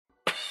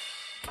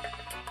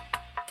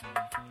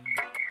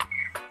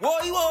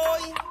Woy,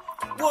 woy,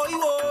 woy,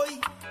 woy,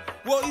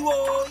 woy,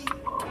 woy.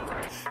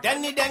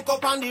 Then the Denk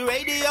up on the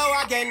radio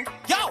again.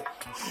 Yo!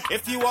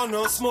 If you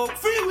wanna smoke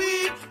free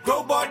weed,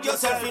 grow bud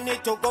yourself. You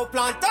need to go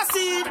plant a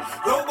seed.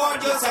 Grow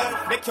bud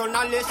yourself. Make your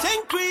knowledge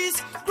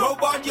increase. Grow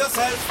bud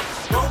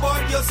yourself. Grow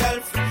bud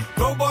yourself.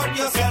 Grow bud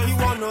yourself. You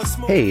wanna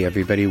smoke. Hey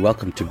everybody,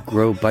 welcome to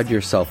Grow Bud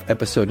Yourself,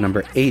 episode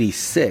number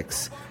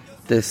 86.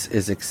 This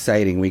is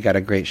exciting. We got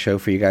a great show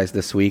for you guys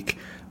this week.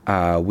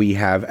 We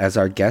have as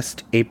our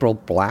guest April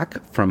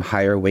Black from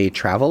Higher Way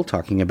Travel,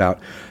 talking about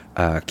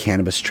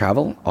cannabis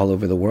travel all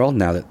over the world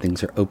now that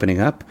things are opening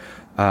up.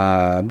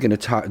 I'm going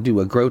to do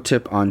a grow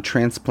tip on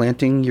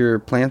transplanting your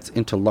plants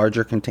into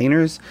larger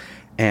containers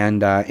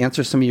and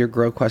answer some of your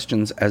grow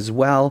questions as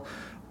well.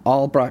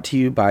 All brought to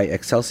you by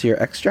Excelsior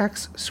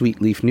Extracts,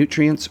 Sweet Leaf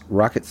Nutrients,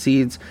 Rocket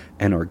Seeds,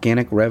 and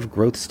Organic Rev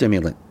Growth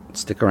Stimulant.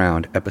 Stick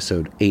around.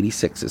 Episode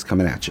 86 is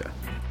coming at you.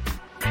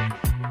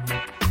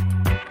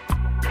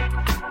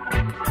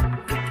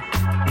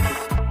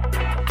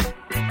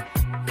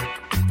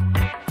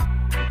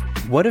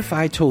 What if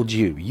I told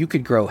you you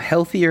could grow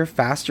healthier,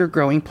 faster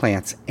growing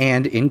plants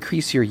and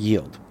increase your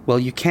yield? Well,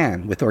 you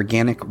can with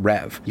Organic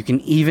Rev. You can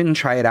even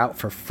try it out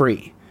for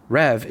free.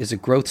 Rev is a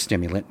growth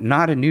stimulant,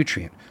 not a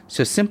nutrient,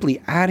 so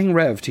simply adding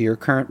Rev to your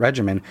current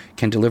regimen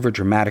can deliver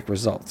dramatic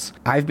results.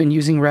 I've been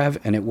using Rev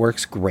and it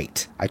works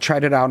great. I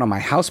tried it out on my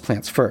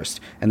houseplants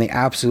first, and they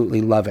absolutely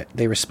love it.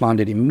 They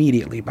responded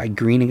immediately by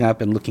greening up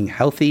and looking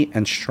healthy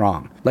and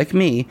strong. Like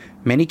me,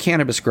 many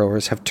cannabis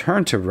growers have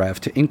turned to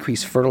Rev to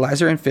increase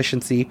fertilizer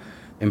efficiency,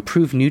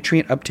 improve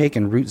nutrient uptake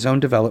and root zone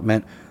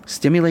development,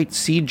 stimulate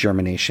seed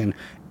germination,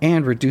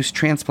 and reduce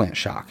transplant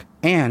shock.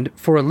 And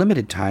for a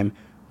limited time,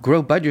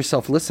 Grow Bud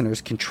Yourself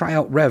listeners can try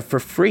out Rev for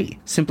free.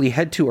 Simply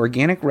head to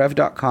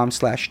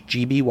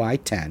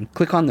organicrev.com/GBY10,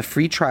 click on the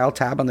free trial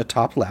tab on the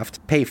top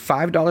left, pay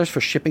 $5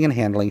 for shipping and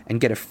handling, and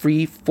get a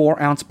free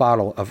 4-ounce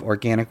bottle of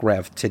Organic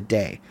Rev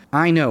today.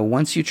 I know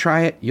once you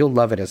try it, you'll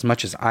love it as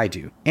much as I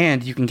do.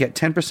 And you can get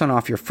 10%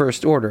 off your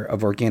first order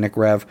of Organic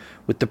Rev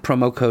with the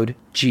promo code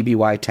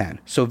GBY10.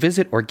 So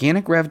visit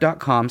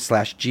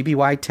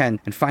organicrev.com/GBY10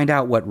 and find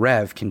out what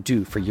Rev can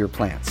do for your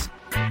plants.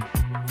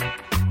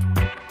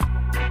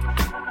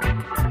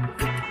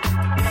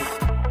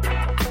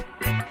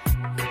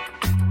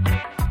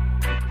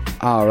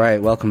 All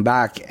right, welcome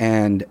back,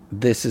 and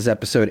this is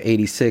episode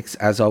 86.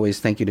 As always,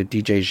 thank you to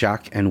DJ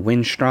Jacques and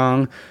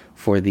Winstrong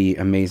for the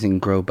amazing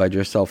Grow Bud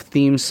Yourself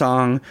theme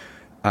song.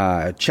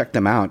 Check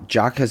them out.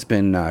 Jacques has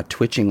been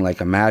twitching like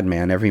a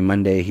madman. Every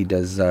Monday he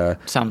does...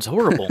 Sounds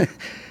horrible.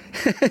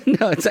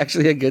 No, it's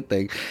actually a good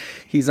thing.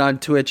 He's on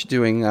Twitch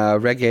doing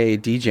reggae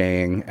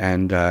DJing,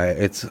 and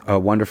it's a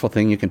wonderful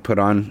thing you can put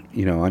on,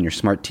 on your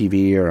smart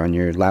TV or on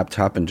your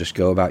laptop and just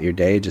go about your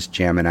day, just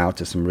jamming out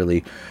to some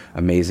really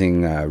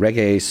amazing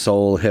reggae,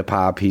 soul, hip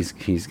hop. He's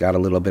got a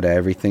little bit of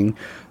everything.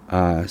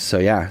 So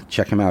yeah,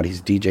 check him out. He's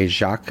DJ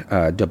Jacques,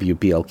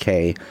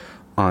 WBLK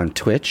on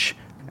Twitch,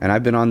 and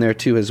I've been on there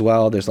too as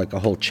well. There's like a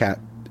whole chat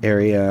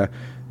area.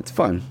 It's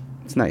fun.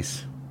 It's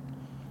nice.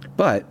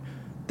 But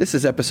this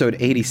is episode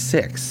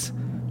 86,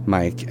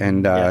 Mike,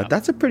 and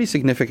that's a pretty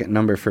significant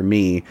number for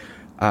me.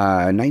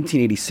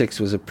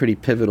 1986 was a pretty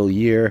pivotal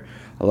year.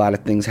 A lot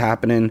of things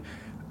happening.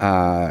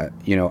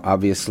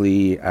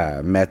 Obviously,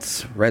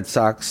 Mets, Red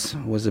Sox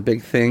was a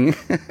big thing.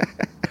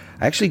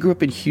 I actually grew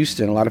up in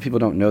Houston. A lot of people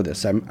don't know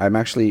this. I'm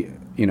actually,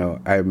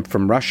 I'm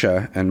from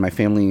Russia, and my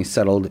family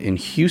settled in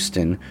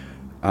Houston.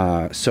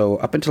 So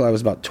up until I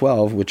was about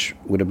 12, which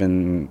would have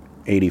been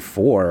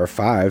 84 or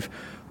 5,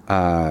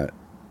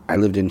 I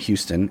lived in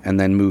Houston and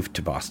then moved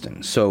to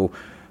Boston. So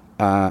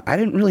I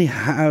didn't really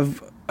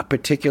have a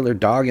particular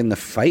dog in the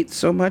fight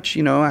so much.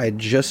 I had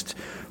just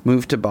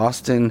moved to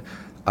Boston.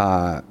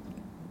 The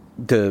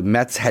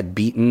Mets had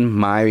beaten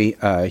my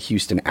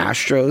Houston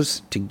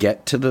Astros to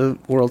get to the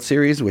World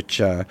Series, which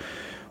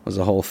was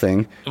a whole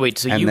thing. Wait,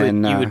 so you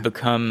would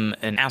become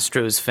an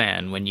Astros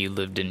fan when you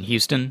lived in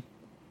Houston?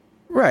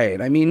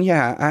 Right. I mean,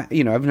 yeah,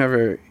 I've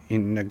never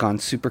gone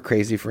super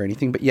crazy for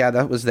anything, but yeah,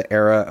 that was the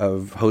era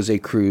of Jose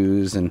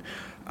Cruz, and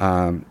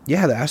the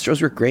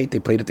Astros were great. They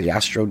played at the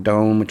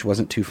Astrodome, which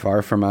wasn't too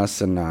far from us,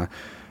 and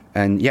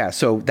yeah,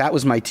 so that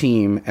was my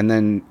team. And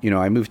then,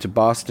 I moved to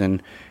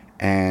Boston,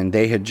 and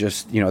they had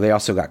just, they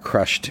also got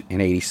crushed in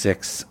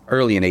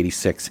early in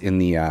 86 in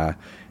the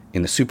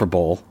Super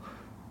Bowl.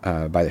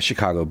 By the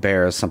Chicago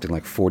Bears, something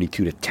like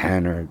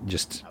 42-10, or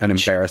just an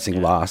embarrassing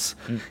loss.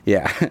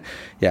 Yeah,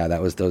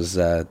 that was those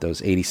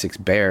 86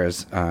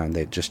 Bears.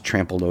 They just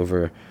trampled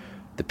over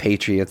the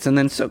Patriots, and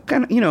then so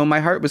kind of, my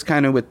heart was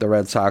kind of with the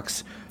Red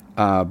Sox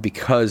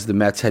because the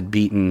Mets had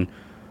beaten,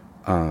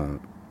 my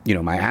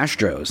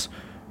Astros.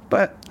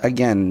 But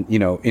again,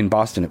 in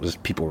Boston, it was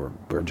people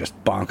were just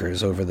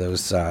bonkers over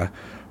those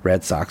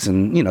Red Sox,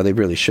 and they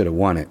really should have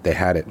won it. They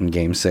had it in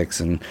Game 6,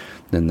 and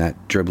then that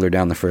dribbler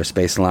down the first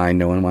base line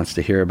no one wants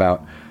to hear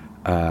about,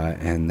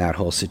 and that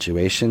whole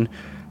situation.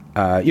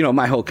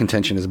 My whole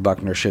contention is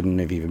Buckner shouldn't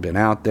have even been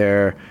out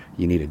there.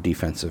 You need a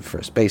defensive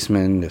first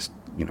baseman, just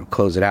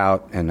close it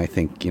out. And I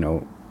think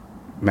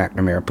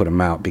McNamara put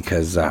him out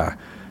because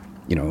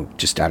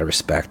just out of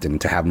respect and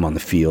to have him on the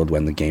field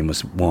when the game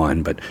was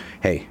won. But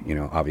hey,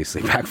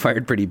 obviously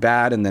backfired pretty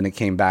bad. And then it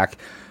came back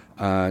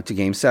to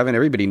Game 7.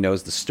 Everybody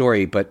knows the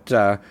story. But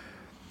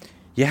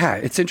yeah,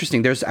 it's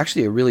interesting. There's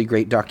actually a really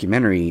great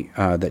documentary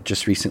that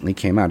just recently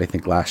came out, I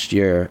think last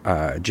year.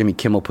 Jimmy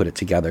Kimmel put it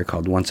together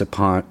called Once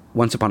Upon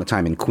a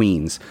Time in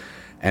Queens.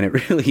 And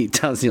it really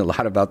tells you a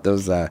lot about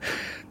those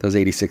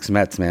 86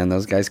 Mets, man.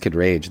 Those guys could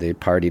rage. They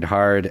partied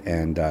hard.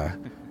 And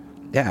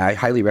yeah, I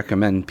highly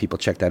recommend people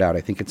check that out.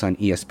 I think it's on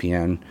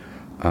ESPN.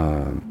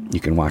 You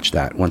can watch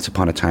that, Once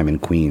Upon a Time in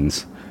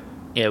Queens.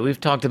 Yeah,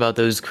 we've talked about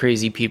those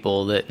crazy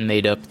people that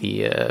made up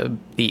the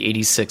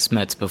 86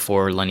 Mets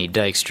before: Lenny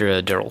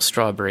Dykstra, Darryl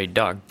Strawberry,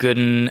 Doc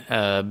Gooden.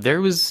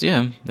 There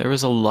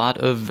was a lot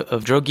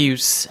of drug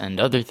use and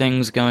other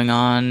things going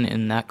on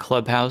in that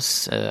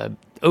clubhouse.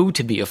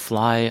 To be a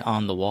fly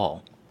on the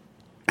wall.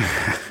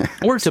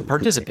 Or to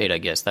participate, I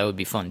guess. That would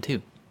be fun,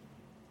 too.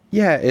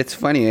 Yeah, it's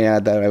funny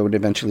that I would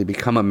eventually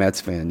become a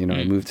Mets fan.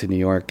 I moved to New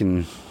York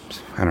in,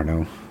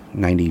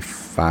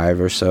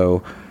 95 or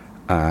so.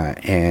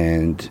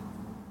 And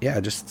yeah,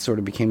 just sort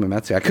of became a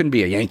Mets fan. I couldn't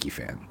be a Yankee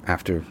fan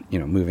after,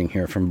 moving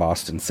here from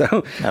Boston.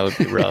 So that would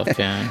be rough,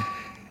 yeah.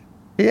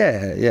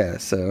 Yeah.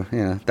 So,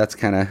 yeah, that's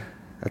kind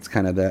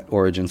of the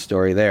origin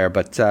story there.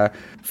 But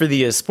for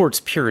the sports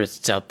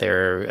purists out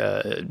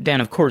there,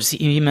 Dan, of course,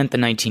 he meant the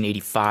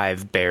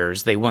 1985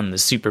 Bears. They won the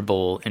Super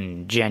Bowl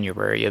in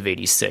January of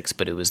 '86,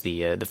 but it was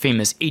the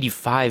famous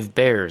 '85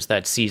 Bears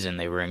that season.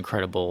 They were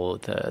incredible.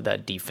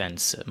 That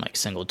defense, Mike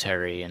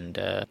Singletary and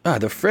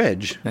the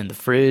fridge. And the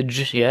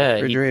fridge, yeah,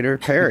 refrigerator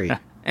Perry.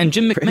 And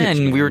Jim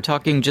McMahon, we were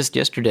talking just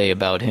yesterday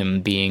about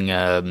him being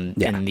in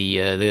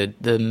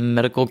the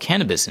medical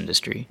cannabis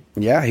industry.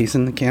 Yeah, he's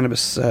in the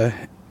cannabis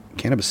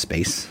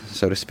space,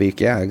 so to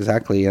speak. Yeah,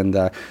 exactly. And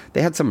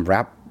they had some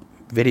rap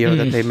video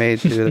that they made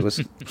too that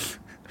was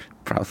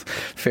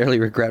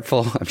fairly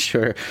regretful, I'm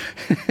sure.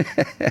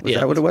 Was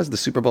that what it was? The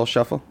Super Bowl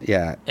Shuffle?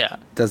 Yeah.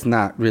 Does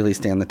not really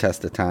stand the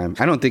test of time.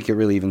 I don't think it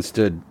really even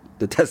stood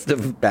the test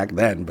of back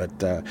then, but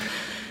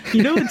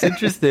it's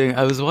interesting.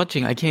 I was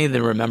watching, I can't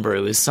even remember.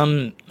 It was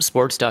some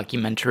sports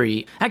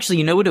documentary. Actually,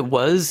 you know what it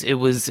was? It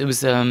was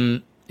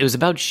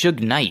about Suge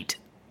Knight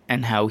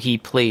and how he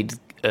played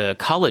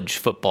college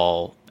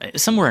football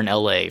somewhere in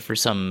LA for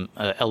some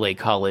LA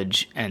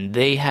college, and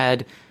they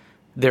had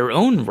their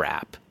own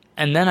rap.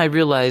 And then I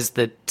realized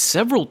that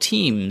several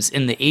teams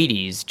in the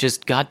 80s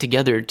just got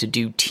together to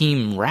do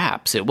team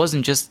raps. It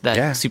wasn't just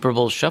that Super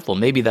Bowl Shuffle.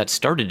 Maybe that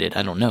started it.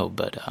 I don't know.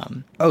 But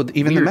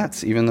even the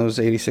Mets, even those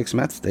 86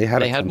 Mets, they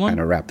had some kind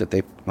of rap that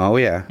they... Oh,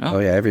 yeah.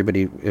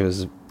 Everybody... It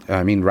was...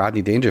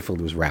 Rodney Dangerfield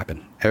was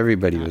rapping.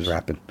 Everybody was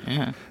rapping.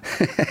 Yeah.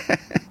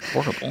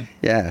 Horrible.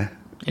 Yeah.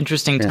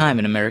 Interesting time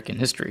in American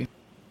history.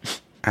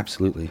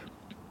 Absolutely.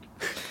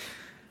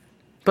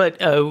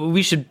 But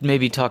we should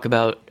maybe talk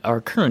about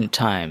our current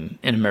time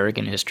in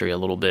American history a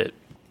little bit.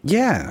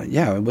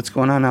 Yeah. What's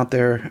going on out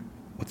there?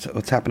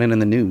 What's happening in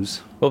the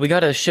news? Well, we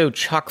got a show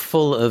chock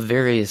full of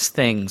various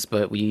things,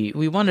 but we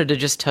wanted to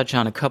just touch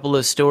on a couple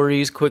of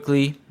stories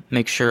quickly,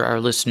 make sure our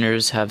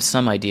listeners have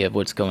some idea of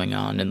what's going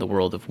on in the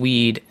world of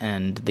weed.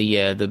 And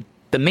the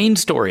main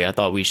story I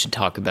thought we should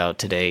talk about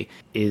today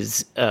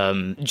is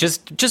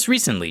just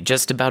recently,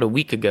 just about a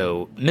week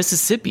ago,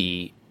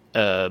 Mississippi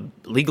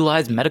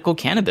legalized medical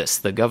cannabis.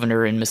 The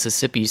governor in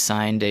Mississippi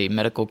signed a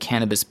medical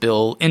cannabis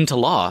bill into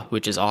law,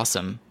 which is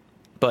awesome.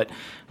 But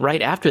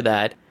right after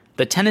that,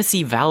 the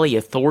Tennessee Valley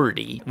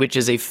Authority, which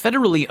is a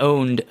federally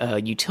owned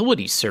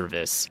utility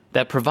service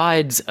that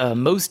provides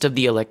most of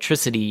the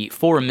electricity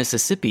for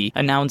Mississippi,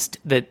 announced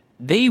that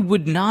they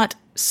would not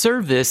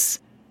service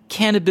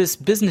cannabis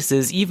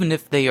businesses even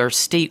if they are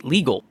state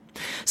legal.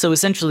 So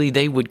essentially,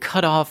 they would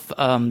cut off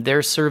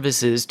their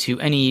services to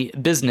any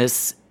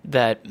business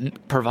that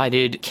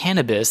provided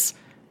cannabis,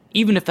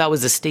 even if that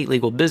was a state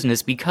legal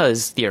business,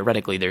 because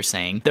theoretically, they're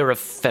saying they're a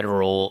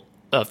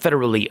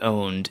federally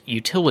owned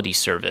utility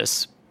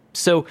service.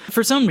 So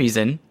for some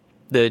reason,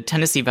 the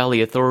Tennessee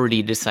Valley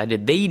Authority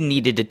decided they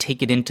needed to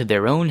take it into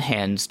their own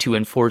hands to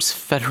enforce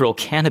federal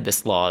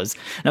cannabis laws.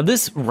 Now,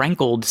 this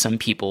rankled some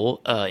people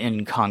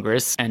in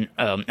Congress, and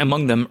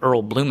among them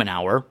Earl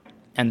Blumenauer.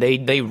 And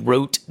they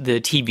wrote the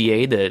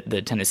TVA,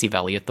 the Tennessee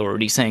Valley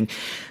Authority, saying,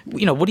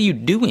 what are you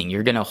doing?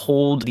 You're going to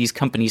hold these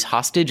companies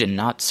hostage and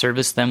not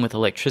service them with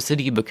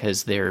electricity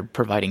because they're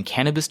providing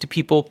cannabis to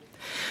people.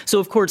 So,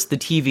 of course, the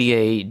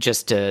TVA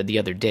just the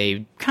other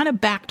day kind of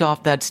backed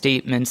off that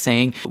statement,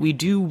 saying, we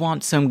do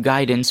want some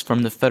guidance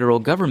from the federal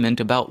government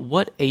about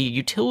what a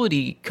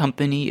utility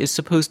company is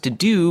supposed to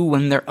do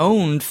when they're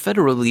owned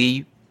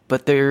federally,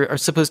 but they are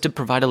supposed to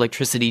provide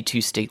electricity to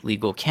state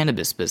legal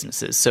cannabis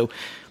businesses. So,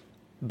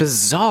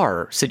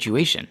 bizarre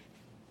situation.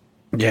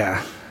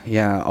 Yeah.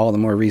 All the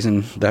more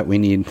reason that we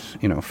need,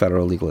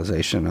 federal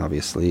legalization,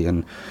 obviously,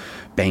 and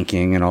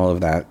banking and all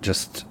of that.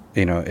 Just,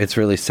 it's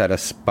really set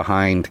us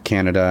behind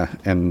Canada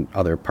and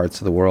other parts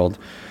of the world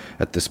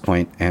at this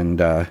point. And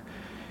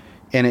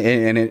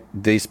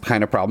these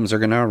kind of problems are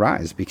going to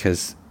arise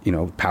because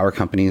power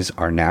companies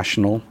are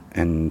national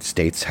and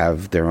states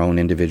have their own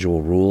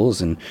individual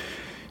rules, and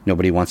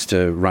nobody wants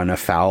to run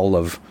afoul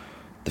of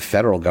the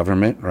federal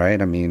government,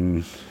 right? I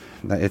mean,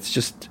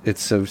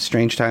 it's a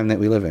strange time that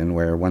we live in,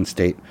 where one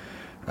state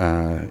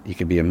you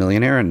could be a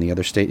millionaire, and the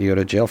other state you go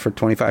to jail for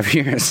 25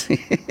 years.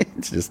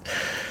 It's just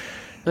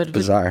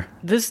bizarre.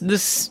 But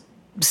this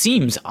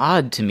seems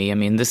odd to me. I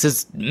mean,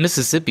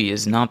 Mississippi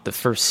is not the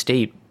first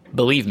state,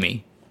 believe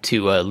me,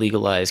 to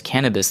legalize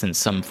cannabis in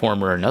some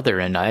form or another,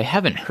 and I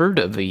haven't heard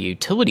of a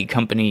utility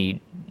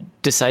company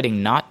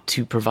deciding not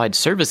to provide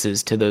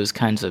services to those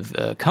kinds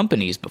of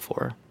companies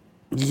before.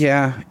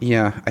 Yeah.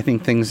 I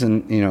think things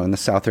in the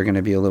South are going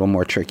to be a little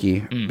more tricky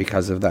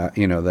because of that.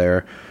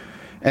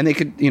 And they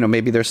could,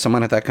 maybe there's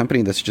someone at that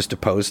company that's just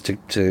opposed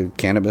to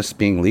cannabis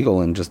being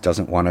legal and just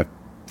doesn't want to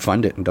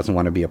fund it and doesn't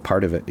want to be a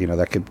part of it.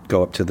 That could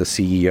go up to the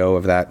CEO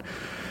of that,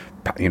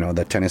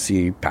 the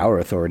Tennessee Power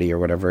Authority or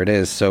whatever it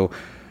is. So,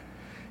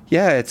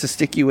 yeah, it's a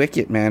sticky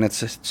wicket, man.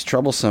 It's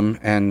troublesome,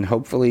 and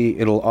hopefully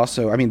it'll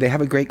also. I mean, they have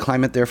a great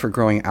climate there for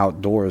growing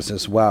outdoors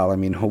as well. I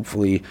mean,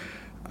 hopefully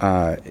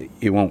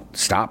it won't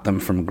stop them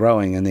from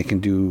growing, and they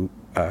can do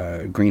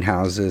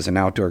greenhouses and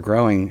outdoor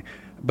growing.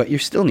 But you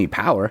still need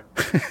power,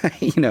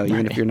 even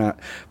if you're not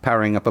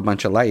powering up a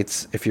bunch of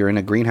lights. If you're in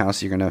a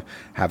greenhouse, you're going to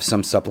have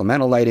some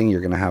supplemental lighting.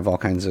 You're going to have all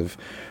kinds of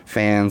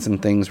fans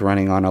and things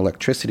running on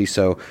electricity.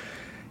 So,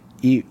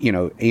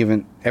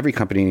 even every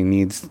company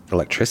needs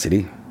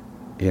electricity.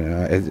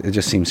 It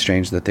just seems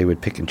strange that they would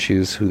pick and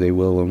choose who they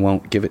will and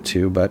won't give it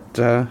to. But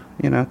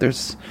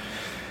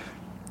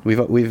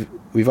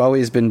we've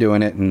always been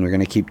doing it, and we're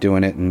going to keep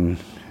doing it, and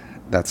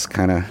that's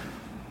kind of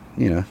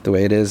the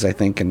way it is, I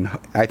think. And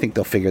I think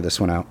they'll figure this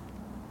one out.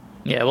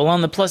 Yeah, well,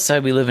 on the plus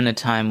side, we live in a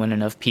time when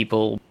enough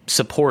people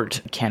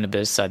support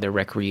cannabis, either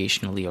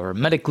recreationally or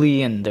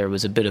medically, and there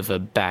was a bit of a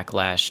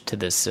backlash to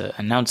this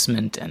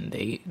announcement, and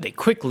they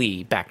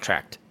quickly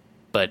backtracked.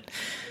 But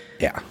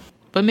yeah.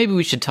 But maybe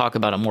we should talk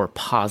about a more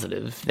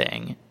positive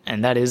thing,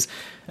 and that is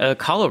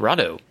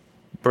Colorado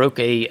broke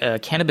a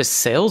cannabis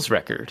sales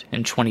record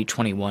in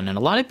 2021. And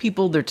a lot of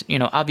people,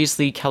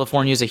 obviously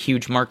California is a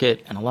huge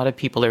market, and a lot of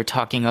people are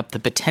talking up the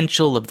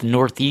potential of the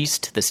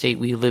Northeast, the state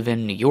we live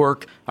in, New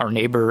York, our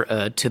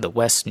neighbor to the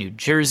west, New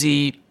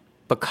Jersey.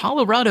 But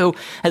Colorado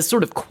has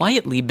sort of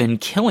quietly been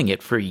killing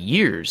it for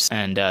years,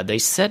 and they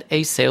set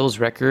a sales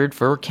record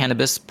for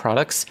cannabis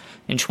products.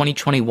 In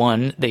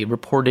 2021, they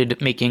reported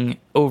making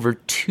over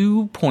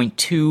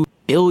 $2.2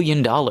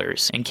 billion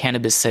in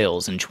cannabis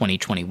sales in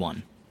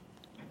 2021.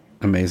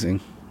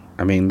 Amazing.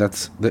 I mean,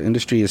 the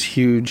industry is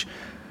huge.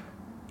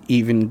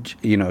 Even,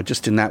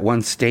 just in that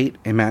one state,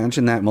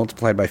 imagine that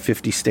multiplied by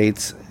 50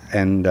 states,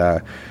 and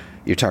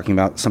you're talking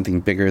about something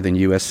bigger than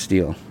U.S.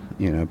 Steel.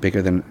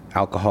 Bigger than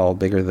alcohol,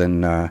 bigger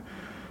than a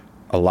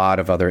lot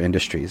of other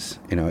industries.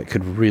 It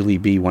could really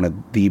be one of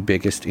the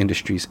biggest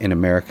industries in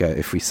America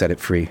if we set it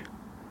free.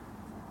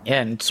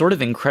 Yeah, and sort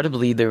of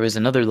incredibly, there was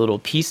another little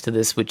piece to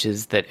this, which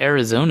is that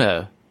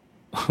Arizona,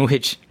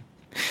 which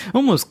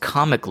almost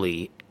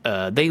comically,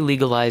 they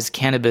legalized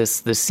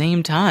cannabis the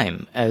same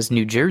time as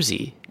New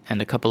Jersey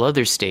and a couple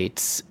other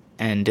states.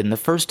 And in the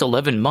first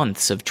 11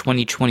 months of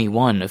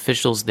 2021,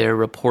 officials there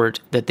report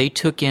that they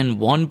took in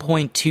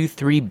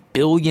 $1.23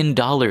 billion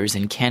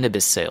in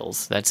cannabis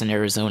sales. That's in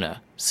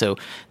Arizona. So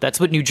that's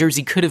what New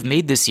Jersey could have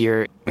made this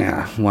year.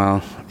 Yeah,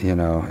 well,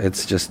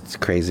 it's just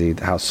crazy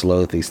how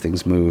slow these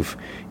things move,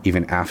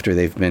 even after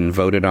they've been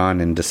voted on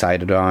and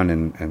decided on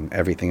and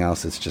everything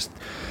else. It's just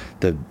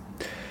the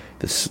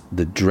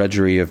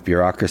drudgery of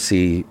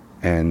bureaucracy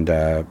and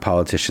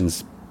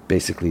politicians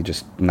basically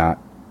just not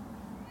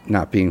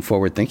being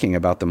forward thinking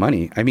about the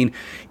money. I mean,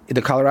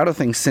 the Colorado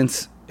thing,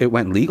 since it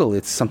went legal,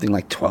 it's something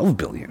like $12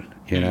 billion.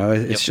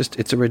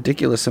 It's a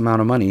ridiculous amount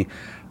of money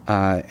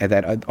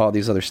that all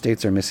these other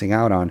states are missing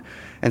out on.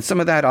 And some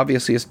of that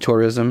obviously is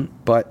tourism,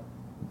 but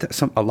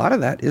a lot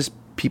of that is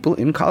people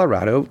in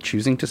Colorado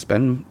choosing to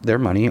spend their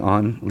money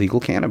on legal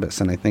cannabis.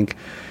 And I think,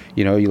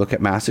 you look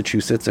at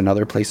Massachusetts and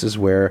other places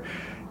where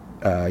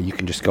you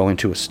can just go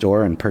into a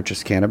store and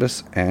purchase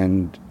cannabis,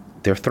 and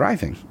they're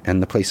thriving. And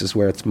the places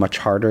where it's much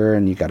harder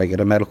and you got to get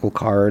a medical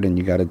card and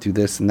you got to do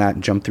this and that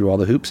and jump through all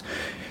the hoops,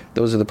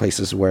 those are the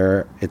places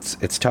where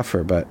it's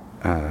tougher. But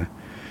at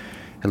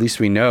least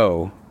we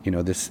know,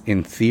 this,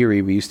 in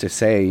theory, we used to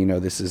say,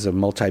 this is a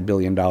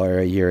multi-billion-dollar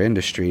a year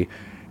industry.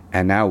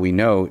 And now we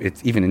know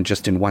it's even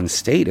in one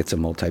state, it's a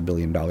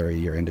multi-billion-dollar a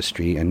year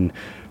industry. And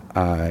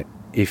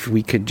if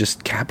we could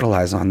just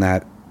capitalize on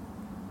that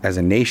as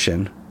a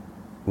nation,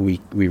 we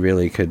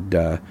really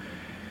could,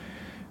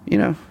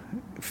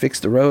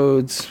 fix the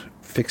roads,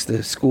 fix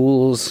the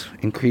schools,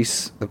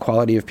 increase the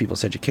quality of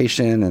people's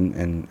education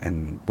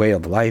and way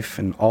of life,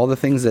 and all the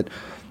things that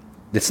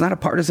it's not a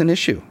partisan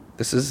issue.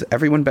 This is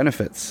everyone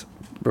benefits.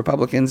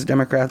 Republicans,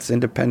 Democrats,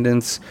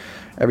 independents,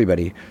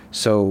 everybody.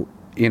 So,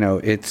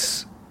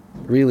 it's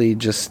really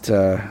just,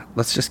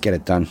 let's just get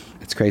it done.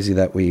 It's crazy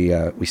that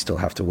we still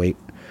have to wait.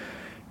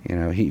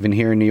 Even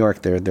here in New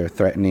York, they're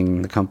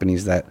threatening the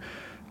companies that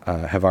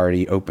have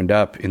already opened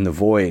up in the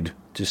void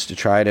just to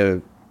try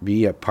to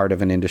be a part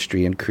of an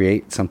industry and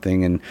create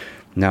something. And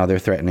now they're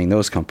threatening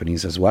those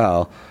companies as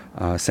well,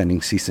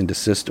 sending cease and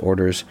desist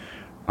orders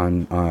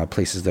on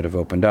places that have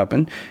opened up.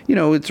 And,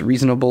 it's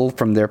reasonable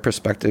from their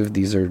perspective.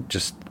 These are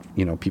just,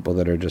 people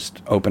that are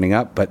just opening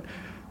up. But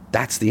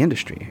that's the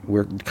industry.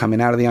 We're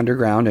coming out of the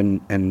underground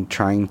and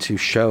trying to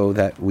show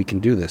that we can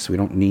do this. We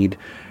don't need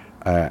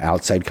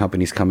outside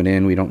companies coming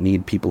in. We don't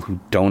need people who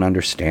don't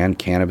understand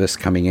cannabis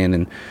coming in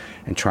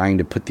and trying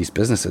to put these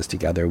businesses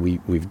together.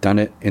 We've done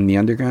it in the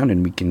underground,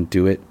 and we can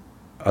do it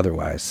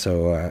otherwise.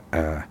 So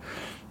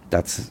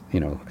that's,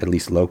 at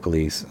least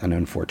locally, an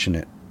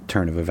unfortunate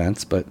turn of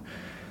events. But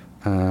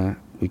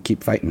we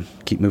keep fighting,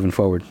 keep moving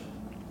forward.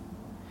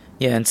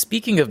 Yeah, and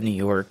speaking of New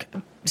York,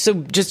 so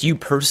just you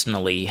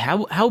personally,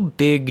 how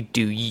big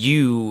do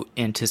you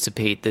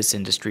anticipate this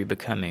industry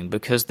becoming?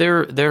 Because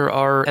there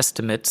are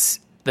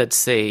estimates that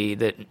say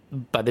that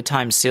by the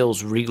time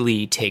sales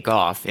really take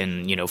off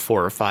in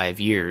 4 or 5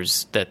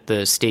 years, that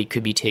the state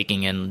could be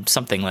taking in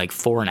something like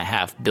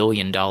 $4.5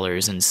 billion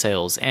in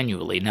sales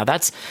annually. Now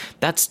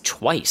that's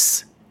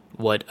twice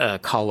what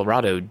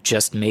Colorado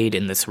just made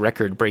in this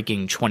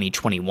record-breaking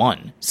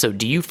 2021. So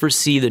do you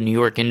foresee the New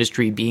York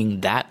industry being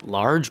that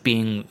large,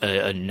 being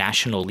a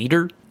national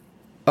leader?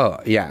 Oh,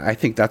 yeah, I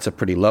think that's a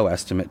pretty low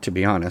estimate, to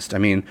be honest. I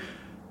mean,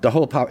 the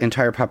whole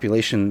entire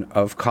population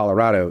of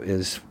Colorado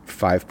is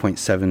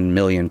 5.7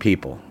 million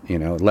people,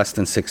 less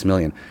than 6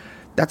 million.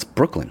 That's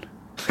Brooklyn.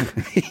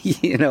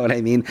 You know what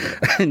I mean?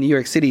 New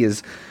York City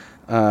is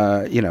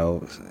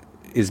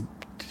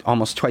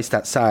almost twice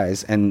that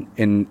size and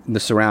in the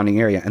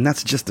surrounding area. And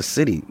that's just the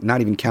city, not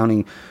even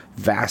counting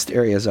vast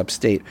areas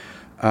upstate.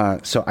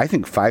 So I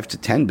think 5 to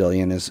 10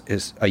 billion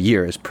is a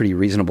year is pretty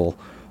reasonable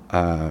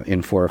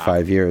in 4 or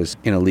 5 years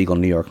in a legal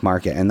New York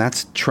market. And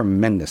that's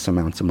tremendous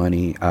amounts of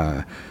money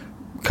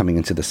coming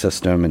into the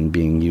system and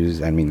being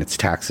used. I mean, it's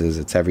taxes,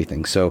 it's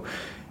everything. So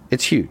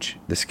it's huge.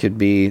 This could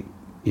be,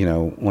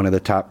 one of the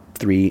top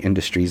 3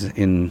 industries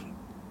in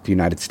the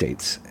United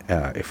States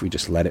if we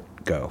just let it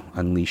go,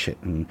 unleash it.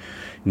 And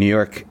New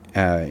York,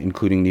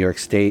 including New York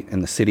State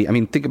and the city. I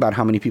mean, think about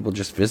how many people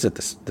just visit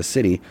the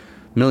city.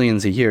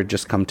 Millions a year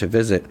just come to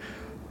visit.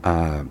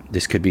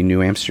 This could be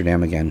New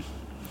Amsterdam again.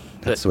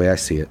 That's the way I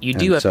see it. You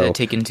do have to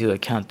take into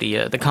account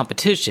the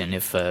competition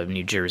if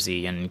New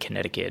Jersey and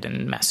Connecticut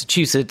and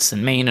Massachusetts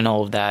and Maine and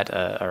all of that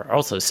are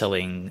also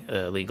selling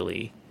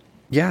legally.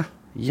 Yeah,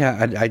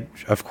 I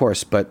of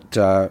course. But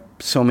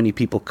so many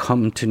people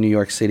come to New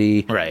York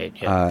City, right?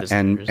 Yeah,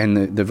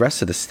 and the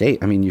rest of the state.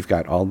 I mean, you've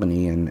got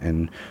Albany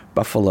and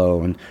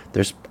Buffalo, and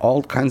there's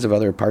all kinds of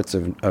other parts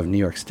of New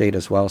York State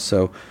as well.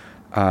 So.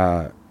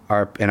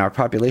 Our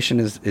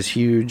population is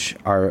huge.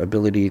 Our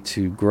ability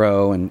to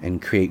grow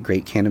and create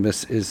great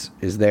cannabis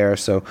is there.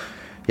 So,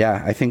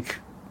 yeah, I think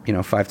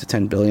 5 to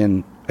 10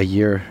 billion a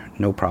year,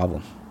 no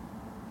problem.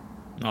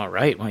 All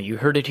right. Well, you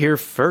heard it here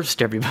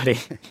first, everybody.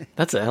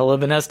 That's a hell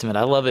of an estimate.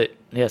 I love it.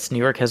 Yes, New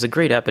York has a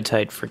great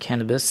appetite for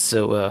cannabis,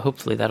 so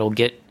hopefully that'll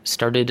get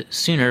started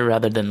sooner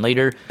rather than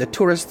later. The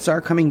tourists are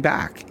coming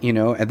back,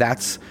 and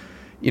that's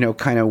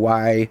kind of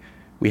why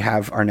we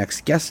have our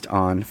next guest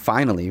on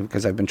finally,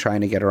 because I've been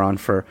trying to get her on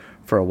for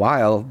a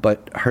while,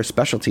 but her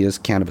specialty is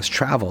cannabis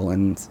travel.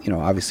 And,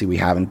 obviously we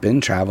haven't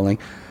been traveling.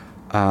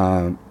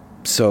 But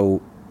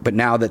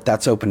now that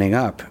that's opening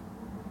up,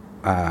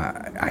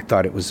 I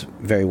thought it was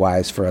very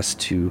wise for us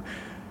to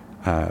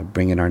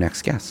bring in our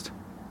next guest.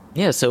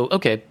 Yeah, so,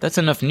 okay, that's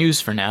enough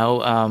news for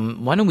now.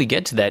 Why don't we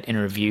get to that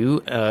interview?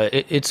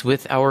 It's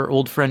with our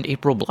old friend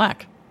April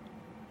Black.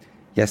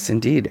 Yes,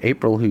 indeed.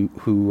 April,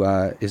 who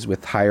is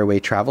with Higher Way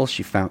Travel.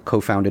 She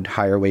co-founded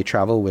Higher Way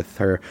Travel with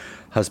her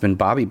husband,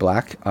 Bobby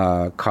Black,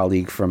 a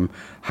colleague from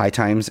High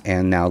Times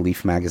and now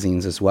Leaf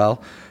magazines as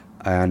well.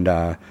 And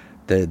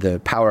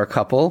the power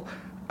couple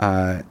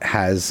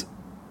has,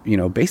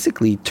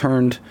 basically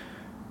turned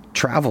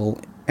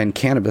travel and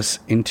cannabis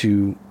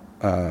into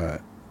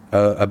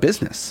a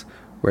business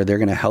where they're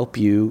going to help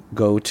you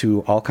go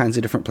to all kinds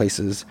of different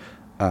places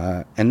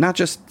and not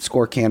just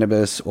score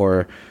cannabis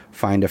or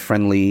find a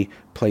friendly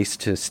place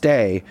to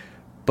stay,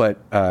 but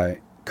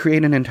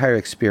create an entire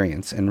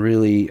experience and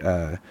really,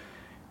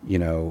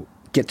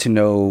 get to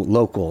know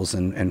locals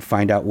and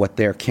find out what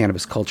their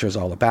cannabis culture is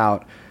all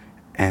about.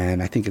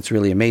 And I think it's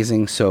really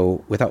amazing.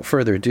 So without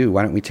further ado,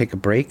 why don't we take a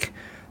break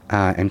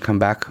and come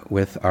back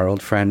with our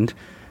old friend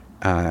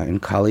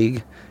and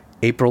colleague,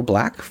 April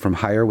Black from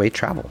Higher Way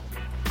Travel.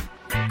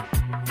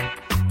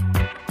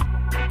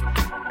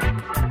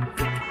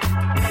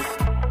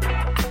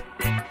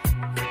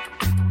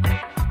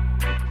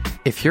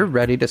 If you're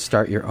ready to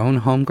start your own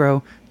home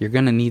grow, you're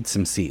going to need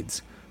some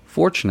seeds.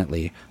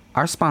 Fortunately,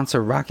 our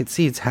sponsor Rocket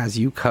Seeds has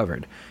you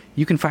covered.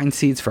 You can find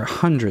seeds for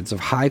hundreds of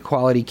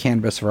high-quality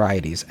cannabis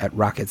varieties at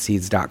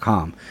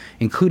rocketseeds.com,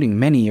 including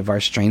many of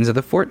our strains of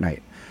the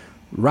fortnight.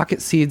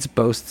 Rocket Seeds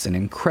boasts an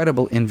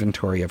incredible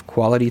inventory of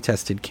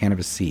quality-tested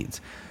cannabis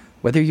seeds.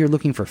 Whether you're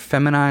looking for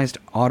feminized,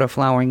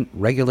 auto-flowering,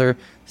 regular,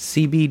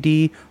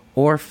 CBD,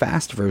 or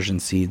fast version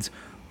seeds,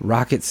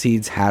 Rocket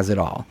Seeds has it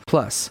all.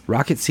 Plus,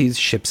 Rocket Seeds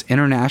ships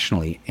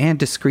internationally and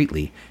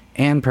discreetly,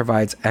 and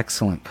provides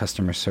excellent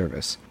customer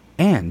service.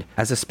 And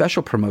as a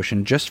special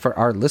promotion just for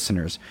our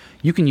listeners,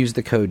 you can use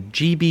the code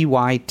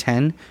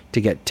GBY10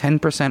 to get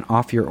 10%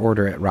 off your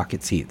order at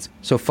Rocket Seeds.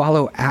 So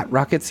follow at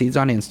Rocket Seeds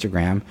on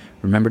Instagram.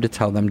 Remember to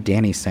tell them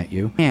Danny sent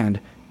you. And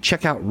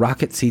check out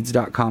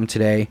rocketseeds.com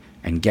today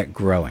and get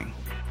growing.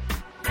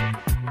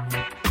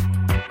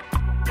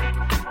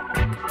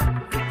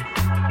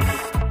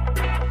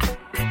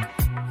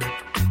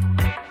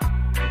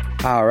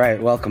 All right,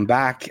 welcome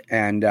back.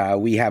 And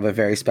we have a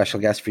very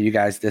special guest for you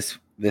guys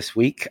this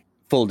week.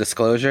 Full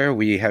disclosure,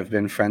 we have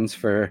been friends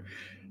for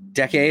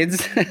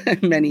decades,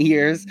 many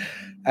years,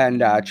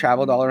 and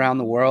traveled all around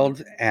the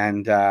world.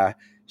 And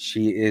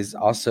she is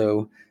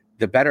also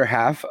the better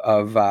half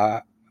of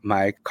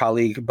my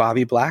colleague,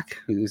 Bobby Black,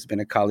 who's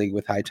been a colleague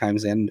with High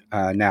Times and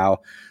now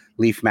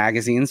Leaf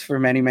Magazines for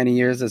many, many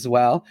years as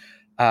well.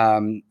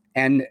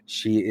 And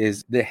she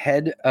is the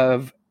head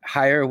of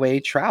Higher Way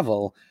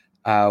Travel.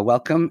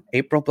 Welcome,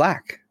 April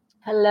Black.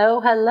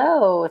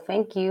 Hello.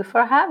 Thank you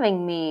for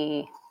having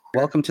me.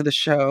 Welcome to the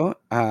show.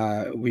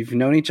 We've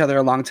known each other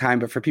a long time,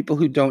 but for people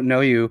who don't know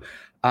you,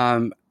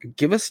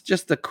 give us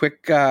just a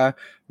quick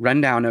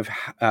rundown of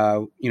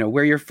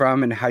where you're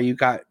from and how you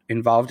got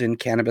involved in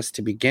cannabis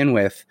to begin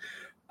with,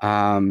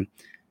 and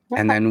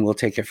then we'll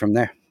take it from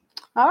there.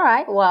 All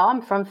right. Well,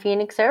 I'm from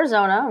Phoenix,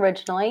 Arizona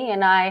originally,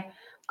 and I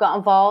got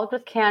involved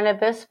with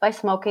cannabis by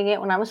smoking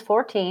it when I was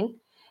 14,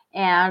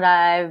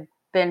 and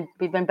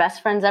we've been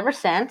best friends ever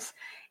since.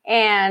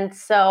 And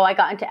so I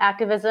got into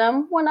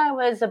activism when I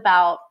was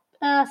about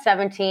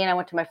 17. I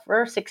went to my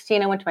first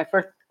 16. I went to my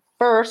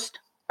first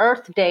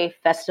Earth Day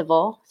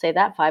festival. Say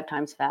that 5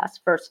 times fast.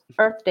 First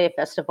Earth Day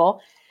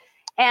festival.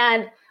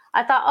 And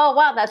I thought, oh,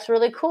 wow, that's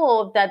really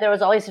cool that there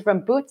was all these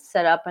different booths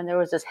set up. And there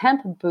was this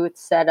hemp booth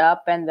set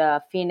up. And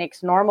the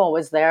Phoenix Normal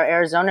was there,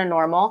 Arizona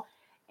Normal.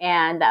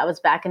 And that was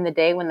back in the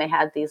day when they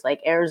had these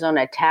like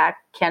Arizona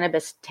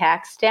cannabis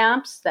tax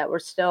stamps that were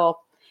still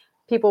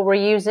people were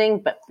using,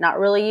 but not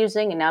really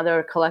using, and now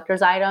they're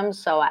collector's items.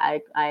 So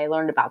I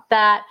learned about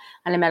that,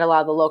 and I met a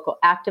lot of the local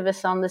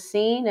activists on the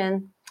scene,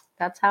 and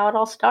that's how it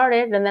all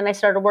started. And then I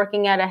started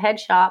working at a head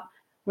shop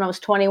when I was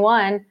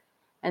 21,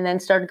 and then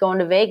started going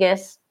to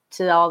Vegas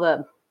to all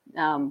the,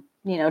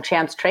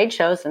 Champs trade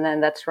shows, and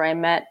then that's where I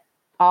met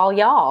all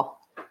y'all.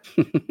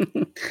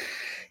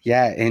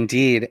 Yeah,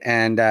 indeed.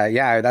 And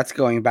that's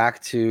going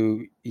back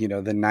to, the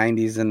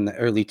 90s and the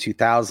early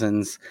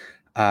 2000s.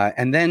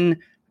 And then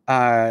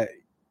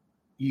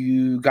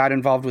you got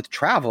involved with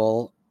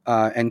travel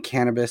and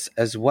cannabis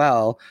as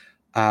well.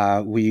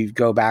 We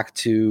go back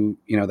to,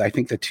 I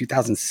think the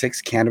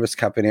 2006 Cannabis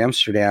Cup in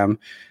Amsterdam,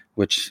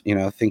 which,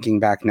 thinking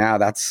back now,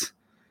 that's,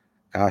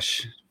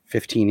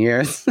 15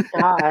 years.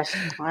 Gosh,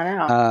 I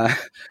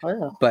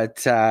know.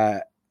 But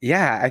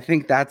I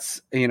think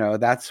that's,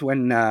 that's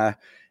when,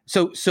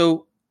 so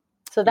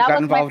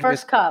that was my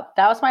first cup.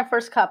 That was my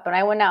first cup. And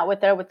I went out with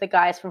the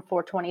guys from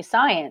 420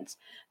 Science.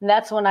 And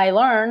that's when I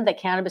learned that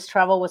cannabis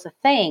travel was a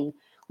thing.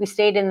 We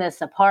stayed in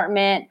this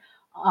apartment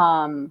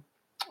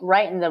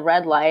right in the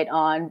red light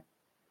on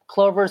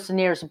Clover's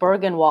Near's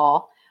Bergen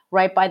Wall,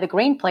 right by the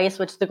Green Place,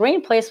 which the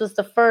Green Place was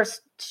the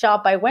first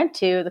shop I went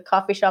to, the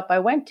coffee shop I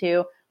went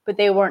to, but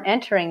they weren't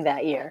entering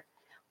that year.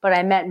 But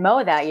I met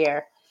Mo that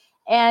year.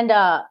 And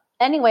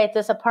anyway, at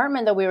this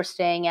apartment that we were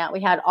staying at,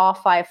 we had all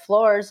 5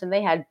 floors, and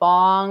they had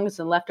bongs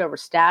and leftover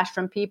stash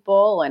from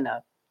people and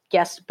a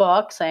guest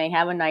book saying,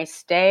 have a nice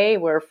stay.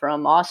 We're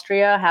from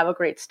Austria. Have a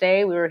great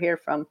stay. We were here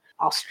from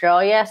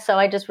Australia. So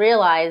I just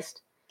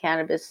realized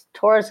cannabis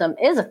tourism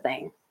is a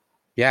thing.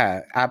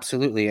 Yeah,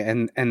 absolutely.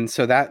 And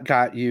so that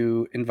got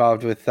you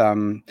involved with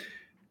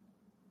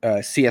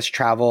CS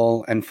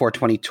Travel and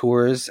 420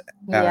 Tours.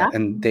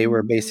 And they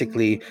were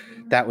basically,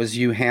 that was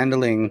you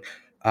handling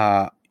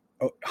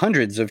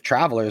hundreds of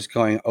travelers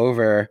going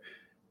over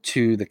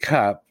to the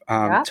Cup.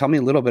 Tell me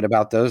a little bit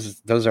about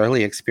those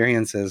early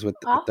experiences with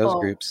those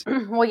groups.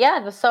 Well,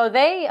 yeah. So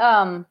they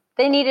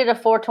needed a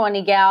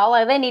 420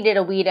 gal. They needed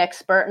a weed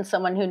expert and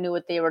someone who knew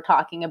what they were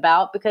talking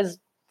about, because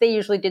they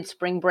usually did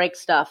spring break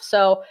stuff.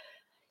 So,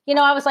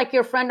 I was like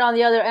your friend on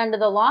the other end of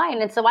the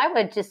line. And so I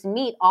would just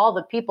meet all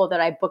the people that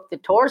I booked the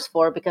tours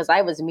for, because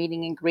I was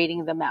meeting and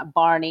greeting them at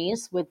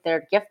Barney's with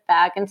their gift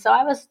bag. And so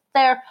I was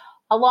there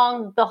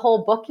along the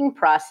whole booking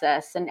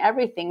process and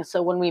everything.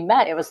 So when we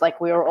met, it was like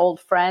we were old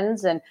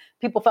friends, and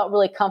people felt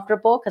really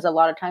comfortable because a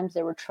lot of times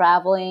they were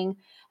traveling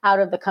out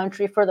of the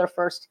country for their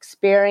first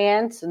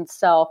experience. And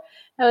so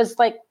it was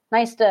like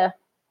nice to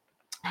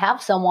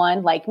have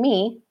someone like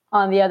me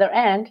on the other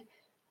end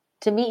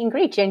to meet and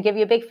greet you and give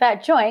you a big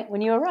fat joint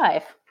when you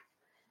arrive.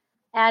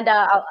 And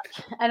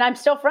I'm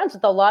still friends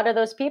with a lot of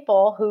those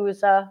people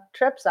whose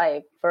trips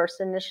I first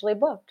initially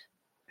booked.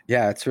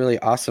 Yeah, it's really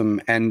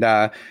awesome. And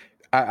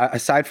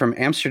aside from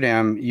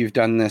Amsterdam, you've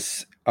done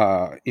this,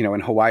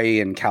 in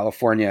Hawaii and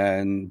California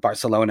and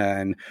Barcelona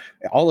and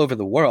all over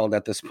the world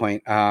at this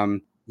point.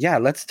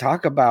 Let's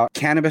talk about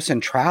cannabis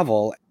and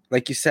travel.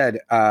 Like you said,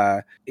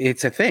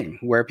 it's a thing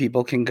where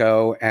people can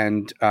go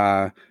and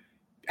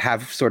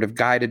have sort of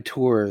guided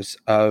tours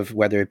of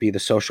whether it be the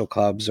social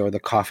clubs or the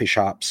coffee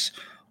shops.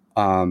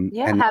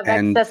 Have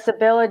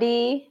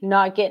accessibility,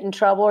 not get in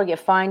trouble or get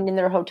fined in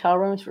their hotel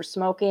rooms for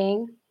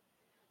smoking,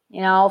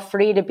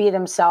 free to be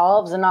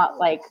themselves and not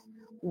like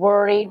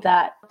worried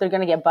that they're going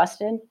to get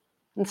busted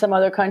in some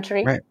other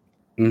country. Right.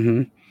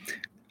 Mm-hmm.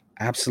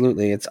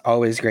 Absolutely. It's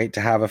always great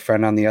to have a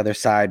friend on the other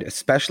side,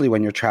 especially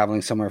when you're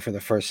traveling somewhere for the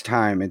first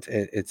time.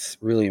 It's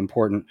really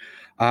important.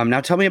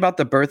 Now tell me about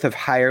the birth of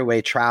Higher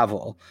Way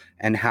Travel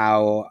and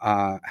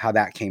how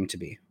that came to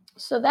be.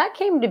 So that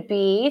came to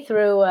be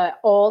through an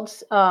old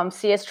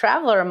CS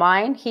traveler of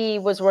mine. He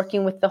was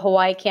working with the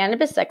Hawaii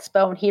Cannabis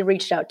Expo, and he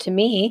reached out to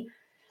me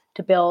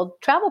to build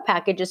travel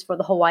packages for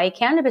the Hawaii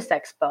Cannabis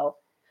Expo.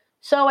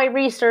 So I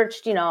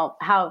researched,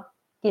 how,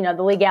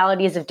 the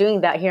legalities of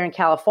doing that here in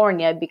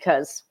California,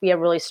 because we have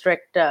really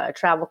strict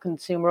travel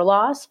consumer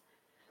laws.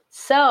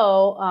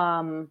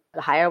 So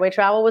the Higher Way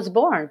Travel was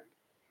born.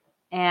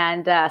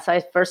 And so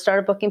I first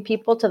started booking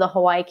people to the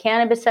Hawaii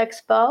Cannabis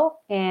Expo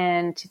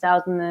in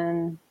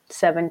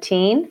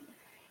 2017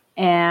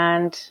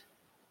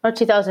 or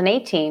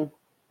 2018.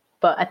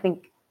 But I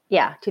think,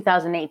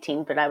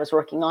 2018. But I was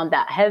working on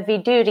that heavy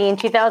duty in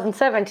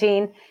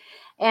 2017.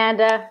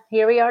 And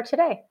here we are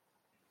today.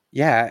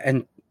 Yeah.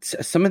 And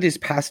some of these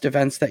past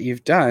events that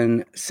you've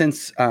done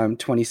since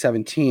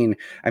 2017,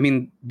 I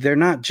mean, they're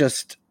not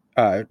just,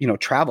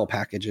 travel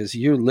packages.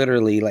 You're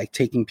literally like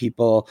taking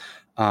people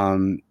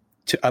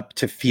up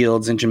to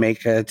fields in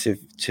Jamaica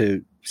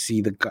to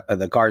see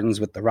the gardens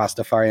with the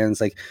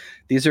Rastafarians. Like,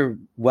 these are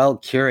well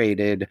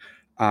curated.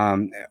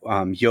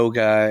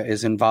 Yoga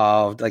is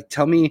involved. Like,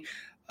 tell me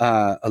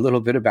a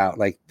little bit about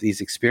like these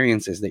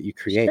experiences that you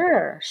create.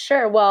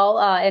 Sure. Well,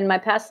 in my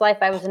past life,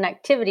 I was an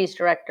activities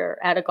director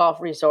at a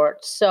golf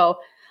resort. So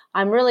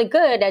I'm really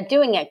good at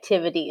doing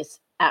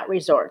activities at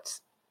resorts.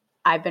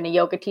 I've been a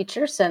yoga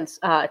teacher since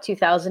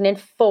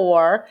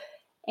 2004,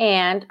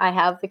 and I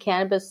have the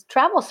cannabis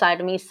travel side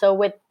of me. So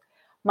with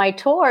my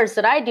tours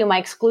that I do, my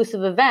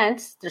exclusive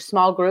events, they're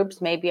small groups,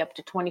 maybe up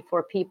to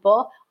 24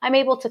 people. I'm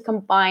able to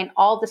combine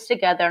all this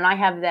together, and I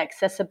have the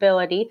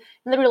accessibility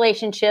and the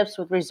relationships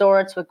with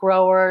resorts, with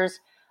growers,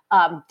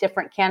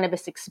 different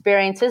cannabis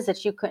experiences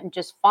that you couldn't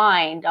just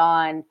find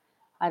on,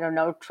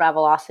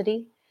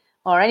 Travelocity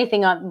or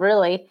anything on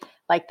really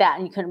like that.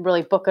 And you couldn't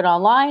really book it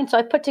online. So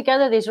I put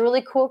together these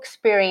really cool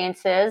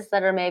experiences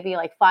that are maybe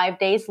like 5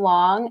 days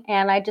long.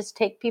 And I just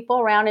take people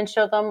around and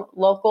show them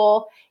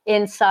local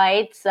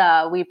insights.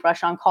 We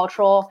brush on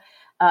cultural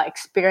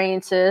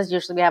experiences.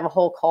 Usually we have a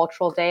whole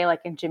cultural day like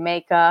in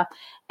Jamaica.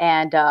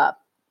 And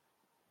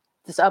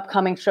this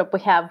upcoming trip we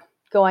have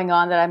going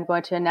on that I'm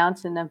going to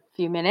announce in a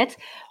few minutes.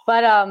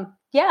 But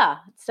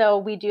so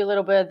we do a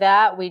little bit of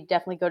that. We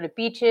definitely go to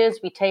beaches.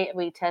 We try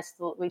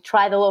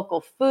the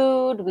local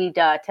food. We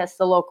test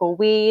the local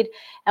weed,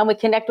 and we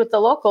connect with the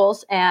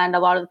locals. And a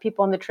lot of the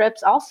people on the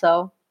trips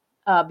also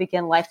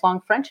begin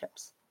lifelong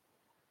friendships.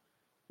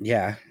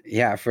 Yeah,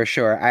 for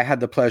sure. I had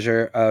the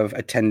pleasure of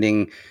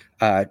attending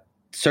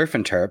Surf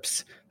and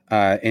Terps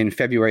in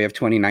February of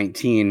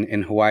 2019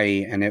 in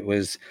Hawaii, and it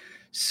was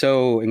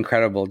so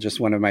incredible. Just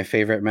one of my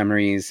favorite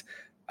memories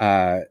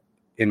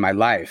in my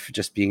life,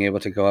 just being able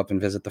to go up and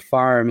visit the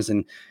farms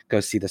and go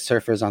see the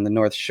surfers on the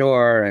North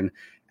Shore,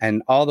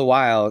 and all the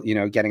while,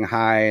 getting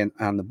high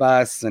on the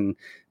bus and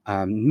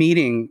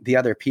meeting the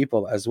other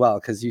people as well,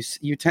 because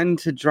you tend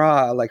to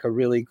draw like a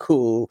really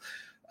cool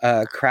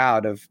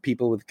crowd of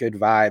people with good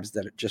vibes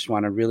that just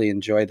want to really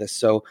enjoy this.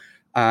 So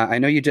I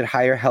know you did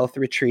Higher Health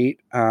Retreat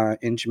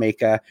in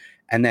Jamaica,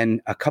 and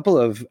then a couple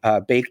of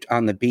Baked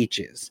on the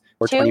Beaches.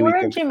 Two were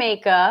in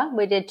Jamaica.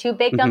 We did 2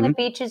 Baked on the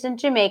Beaches in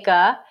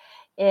Jamaica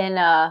in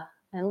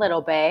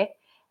Little Bay.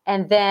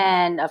 And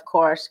then, of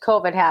course,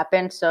 COVID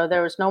happened, so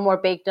there was no more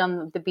Baked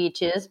on the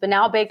Beaches. But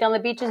now Baked on the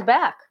Beach is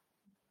back.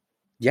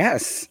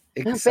 Yes,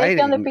 exciting.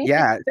 Baked on the Beach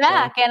is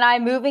back, and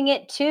I'm moving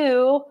it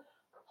to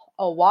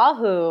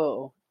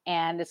Oahu.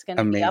 And it's going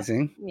to be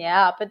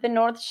up at the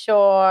North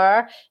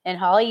Shore in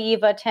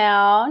Haleiwa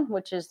Town,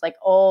 which is like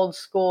old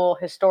school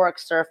historic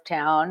surf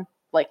town,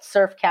 like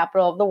surf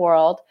capital of the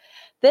world.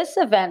 This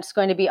event's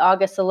going to be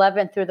August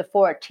 11th through the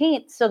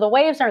 14th. So the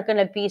waves aren't going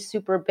to be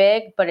super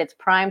big, but it's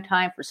prime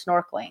time for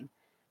snorkeling.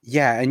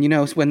 Yeah. And,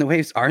 when the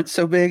waves aren't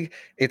so big,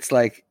 it's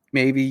like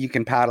maybe you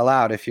can paddle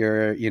out if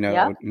you're,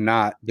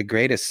 not the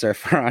greatest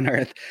surfer on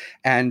earth.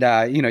 And,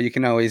 you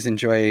can always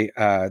enjoy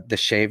the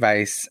shave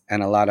ice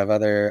and a lot of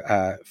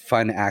other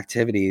fun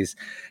activities.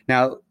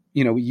 Now,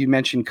 you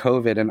mentioned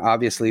COVID, and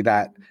obviously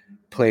that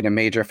played a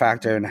major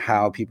factor in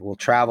how people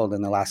traveled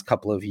in the last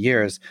couple of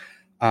years.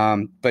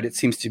 But it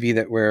seems to be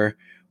that we're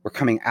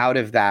coming out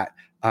of that.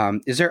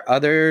 Is there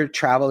other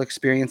travel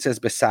experiences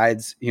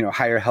besides,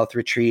 Higher Health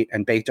Retreat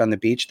and Baked on the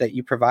Beach that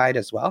you provide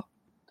as well?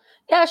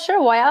 Yeah, sure.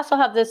 Well, I also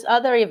have this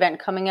other event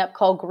coming up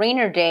called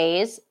Greener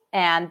Days,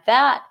 and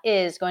that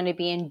is going to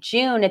be in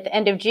June, at the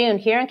end of June,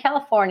 here in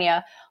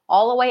California,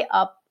 all the way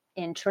up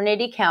in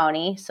Trinity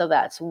County. So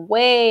that's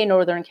way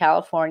northern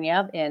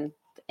California in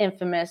the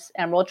infamous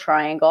Emerald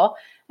Triangle.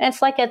 And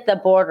it's like at the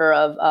border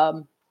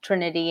of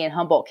Trinity and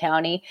Humboldt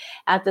County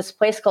at this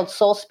place called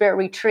Soul Spirit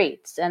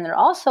Retreats. And they're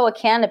also a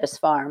cannabis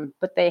farm,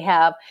 but they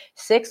have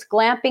 6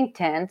 glamping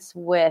tents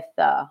with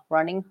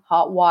running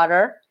hot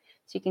water.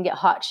 So you can get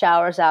hot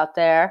showers out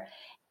there.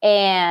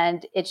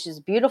 And it's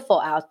just beautiful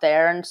out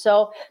there. And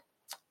so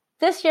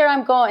this year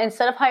I'm going,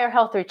 instead of Higher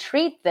Health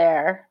Retreat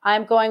there,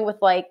 I'm going with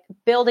like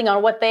building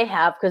on what they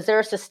have, because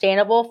they're a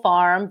sustainable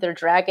farm. They're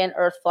Dragon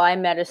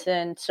Earthfly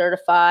Medicine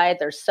certified.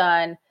 They're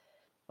Sun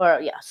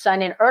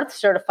and Earth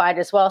certified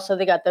as well. So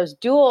they got those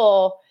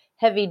dual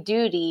heavy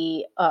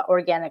duty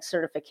organic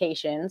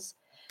certifications.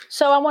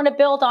 So I want to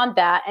build on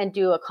that and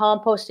do a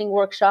composting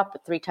workshop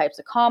with 3 types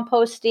of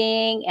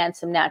composting and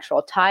some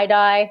natural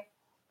tie-dye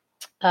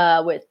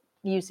with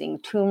using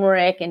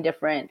turmeric and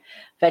different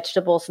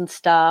vegetables and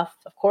stuff.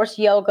 Of course,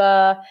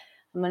 yoga.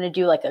 I'm going to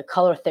do like a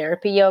color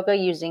therapy yoga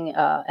using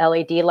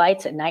LED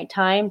lights at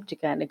nighttime to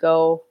kind of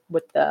go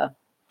with the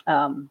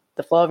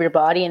flow of your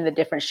body and the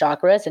different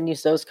chakras, and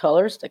use those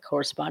colors to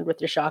correspond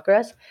with your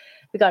chakras.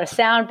 We got a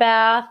sound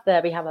bath.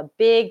 We have a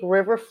big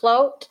river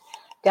float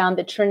down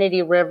the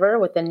Trinity River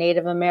with a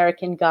Native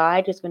American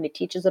guide who's going to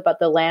teach us about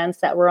the lands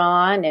that we're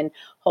on, and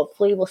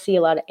hopefully we'll see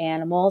a lot of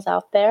animals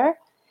out there.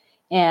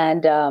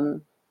 And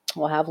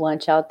we'll have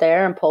lunch out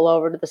there and pull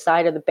over to the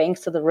side of the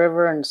banks of the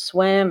river and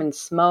swim and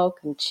smoke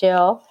and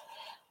chill.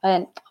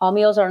 And all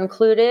meals are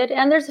included.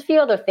 And there's a few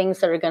other things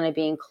that are going to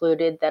be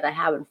included that I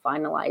haven't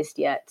finalized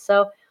yet.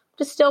 So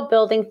just still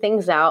building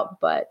things out,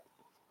 but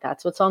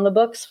that's what's on the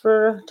books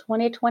for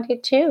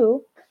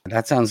 2022.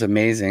 That sounds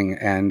amazing.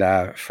 And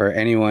for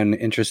anyone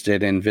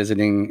interested in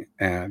visiting,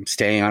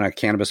 staying on a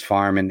cannabis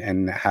farm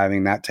and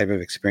having that type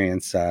of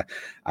experience,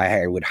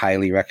 I would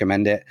highly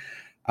recommend it.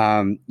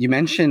 You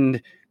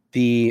mentioned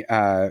the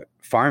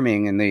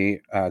farming and the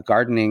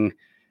gardening,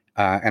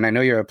 and I know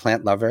you're a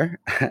plant lover,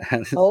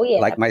 Oh, yeah.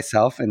 like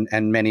myself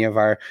and many of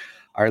our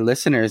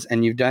listeners,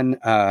 and you've done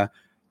a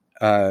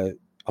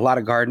lot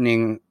of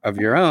gardening of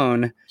your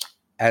own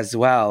as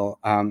well.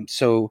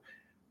 So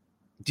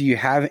do you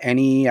have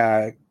any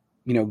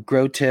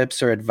grow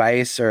tips or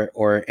advice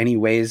or any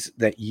ways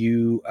that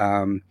you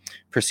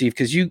perceive,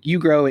 because you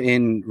grow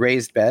in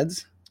raised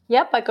beds?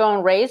 Yep, I go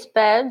in raised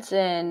beds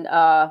and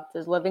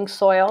there's living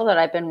soil that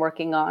I've been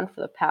working on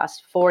for the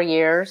past 4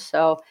 years.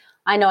 So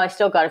I know I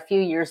still got a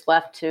few years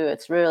left to,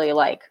 it's really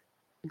like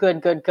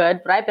good,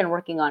 but I've been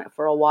working on it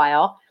for a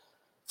while.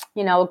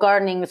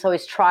 Gardening is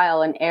always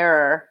trial and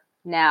error.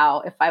 Now,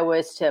 if I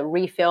was to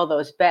refill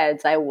those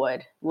beds, I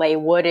would lay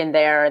wood in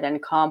there, then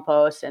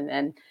compost and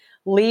then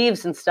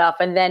leaves and stuff,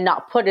 and then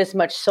not put as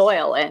much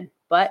soil in.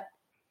 But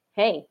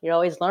hey, you're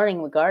always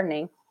learning with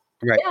gardening.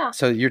 Right. Yeah.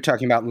 So you're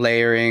talking about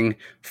layering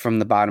from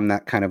the bottom,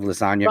 that kind of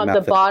lasagna From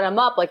method. the bottom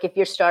up, like if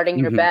you're starting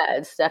your Mhm.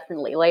 beds,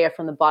 definitely layer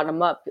from the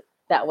bottom up.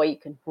 That way you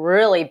can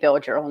really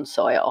build your own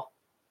soil,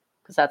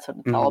 because that's what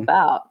it's all Mhm.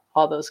 about.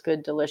 All those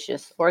good,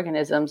 delicious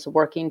organisms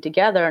working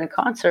together in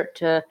concert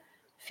to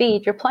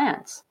feed your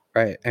plants.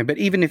 Right. But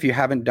even if you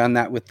haven't done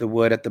that with the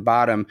wood at the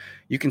bottom,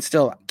 you can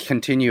still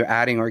continue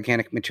adding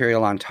organic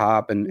material on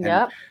top. And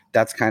Yep.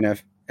 that's kind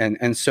of,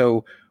 and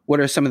so what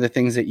are some of the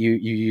things that you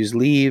use?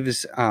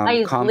 Leaves, I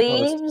use compost?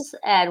 leaves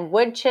and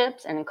wood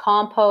chips and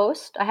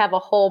compost. I have a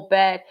whole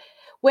bed.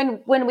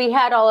 When we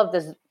had all of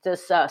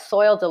this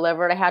soil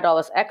delivered, I had all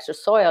this extra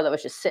soil that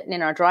was just sitting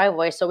in our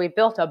driveway. So we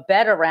built a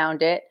bed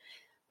around it.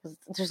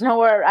 There's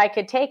nowhere I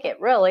could take it,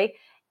 really.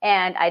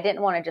 And I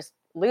didn't want to just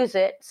lose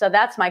it. So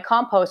that's my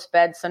compost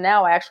bed. So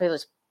now I actually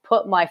just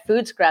put my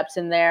food scraps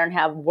in there and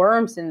have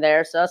worms in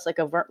there. So that's like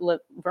a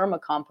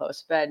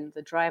vermicompost bed in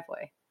the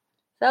driveway.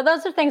 So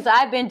those are things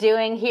I've been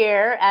doing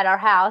here at our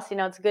house.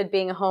 It's good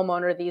being a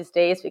homeowner these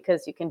days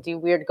because you can do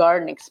weird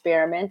garden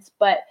experiments.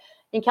 But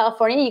in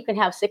California, you can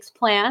have 6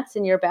 plants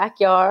in your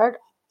backyard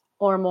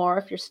or more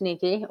if you're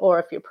sneaky or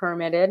if you're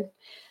permitted.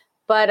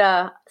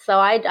 But so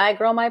I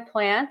grow my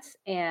plants,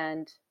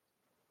 and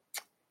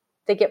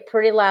they get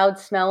pretty loud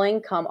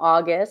smelling come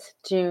August,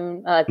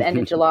 June, the end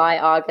of July,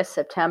 August,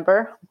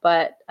 September.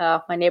 But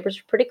my neighbors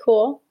are pretty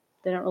cool.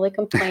 They don't really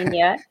complain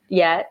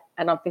yet.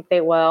 I don't think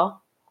they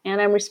will. And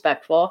I'm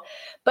respectful.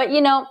 But,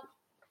 you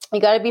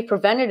got to be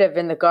preventative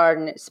in the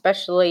garden,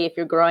 especially if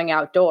you're growing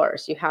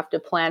outdoors. You have to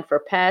plan for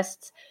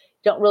pests.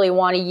 You don't really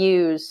want to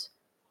use,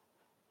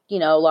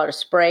 a lot of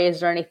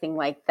sprays or anything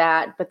like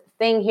that. But the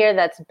thing here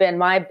that's been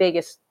my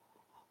biggest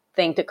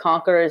thing to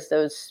conquer is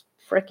those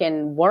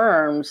freaking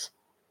worms.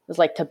 Those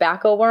like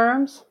tobacco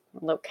worms,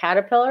 little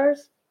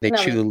caterpillars. They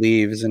chew the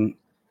leaves and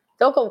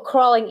they'll go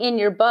crawling in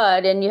your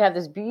bud, and you have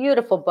this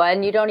beautiful bud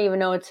and you don't even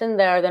know it's in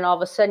there. Then all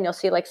of a sudden you'll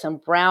see like some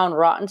brown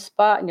rotten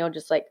spot, and you'll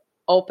just like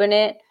open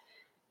it,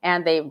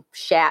 and they've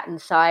shat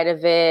inside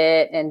of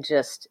it and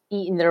just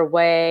eaten their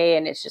way,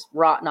 and it's just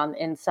rotten on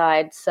the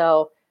inside.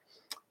 So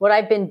what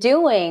I've been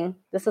doing,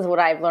 this is what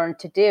I've learned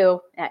to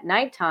do at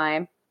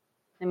nighttime.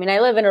 I mean, I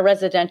live in a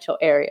residential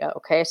area.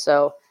 Okay.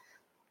 So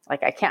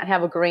like I can't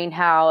have a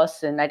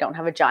greenhouse and I don't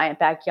have a giant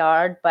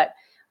backyard, but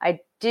I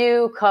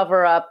do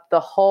cover up my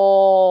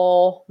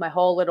whole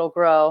little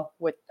grow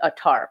with a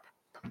tarp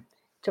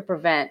to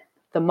prevent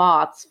the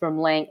moths from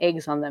laying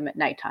eggs on them at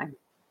nighttime.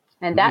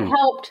 And that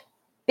helped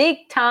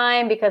big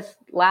time because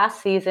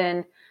last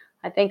season,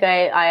 I think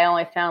I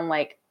only found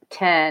like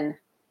 10,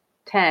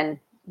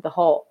 the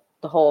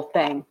whole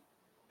thing.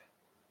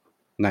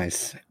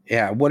 Nice.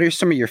 Yeah. What are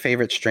some of your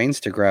favorite strains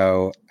to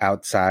grow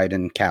outside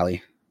in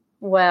Cali?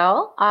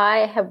 Well,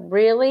 I have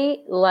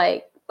really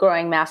liked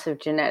growing massive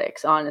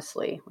genetics,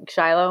 honestly. Like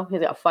Shiloh,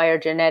 he's got fire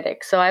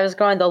genetics. So I was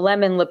growing the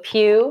Lemon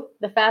Lepew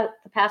the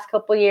past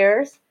couple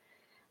years.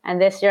 And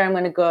this year I'm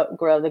going to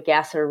grow the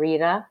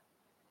Gasserita.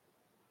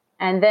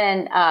 And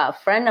then a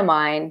friend of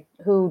mine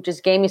who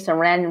just gave me some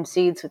random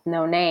seeds with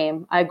no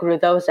name, I grew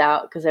those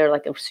out because they're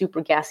like a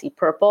super gassy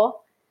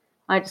purple.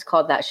 I just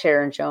called that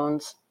Sharon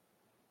Jones.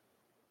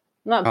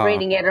 I'm not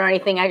breeding it or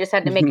anything. I just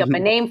had to make up a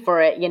name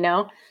for it,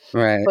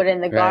 Right. Put it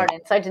in the garden.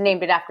 So I just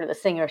named it after the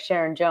singer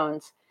Sharon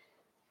Jones.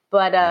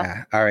 But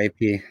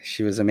R.I.P.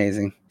 She was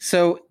amazing.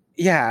 So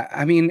yeah,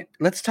 I mean,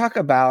 let's talk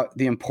about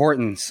the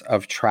importance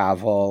of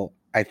travel.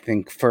 I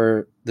think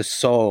for the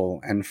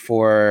soul and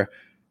for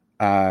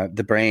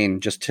the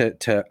brain, just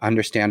to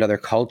understand other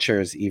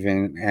cultures,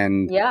 even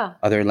and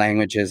other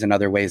languages and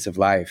other ways of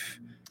life.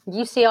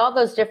 You see all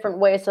those different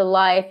ways of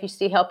life. You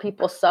see how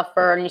people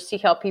suffer, and you see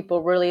how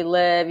people really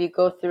live. You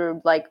go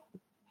through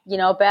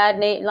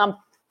not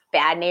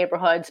bad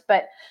neighborhoods,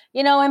 but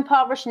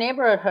impoverished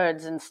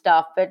neighborhoods and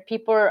stuff. But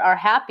people are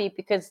happy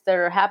because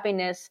their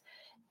happiness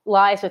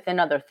lies within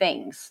other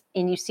things,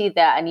 and you see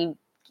that, and you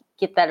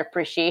get that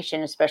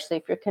appreciation, especially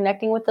if you're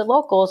connecting with the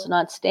locals,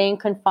 not staying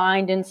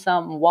confined in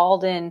some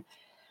walled-in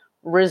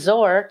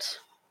resort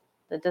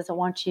that doesn't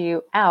want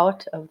you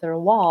out of their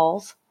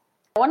walls.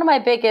 One of my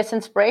biggest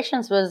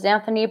inspirations was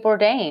Anthony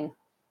Bourdain,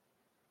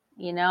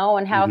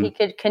 and how he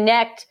could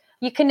connect.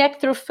 You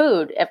connect through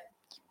food,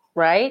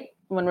 right?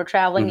 When we're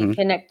traveling, you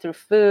connect through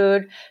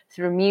food,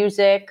 through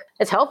music.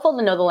 It's helpful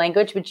to know the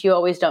language, but you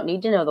always don't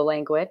need to know the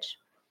language.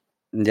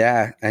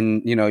 Yeah.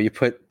 And, you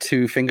put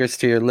two fingers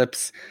to your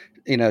lips,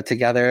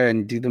 together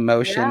and do the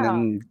motion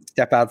and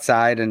step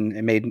outside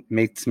and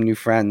make some new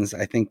friends.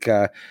 I think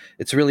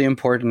it's really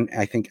important.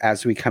 I think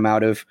as we come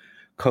out of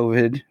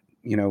COVID,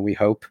 we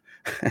hope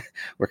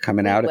we're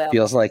coming out. It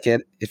feels like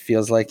it. It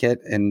feels like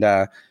it. And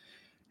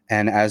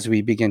as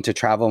we begin to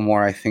travel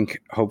more, I think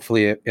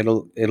hopefully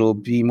it'll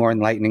be more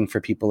enlightening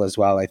for people as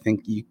well. I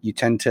think you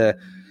tend to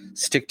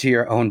stick to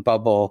your own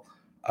bubble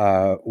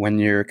when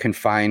you're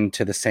confined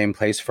to the same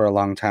place for a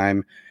long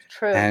time.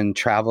 True. And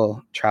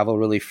travel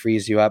really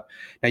frees you up.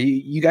 Now,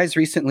 you guys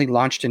recently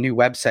launched a new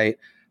website.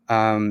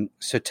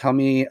 So tell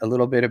me a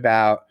little bit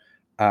about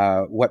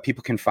what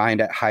people can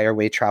find at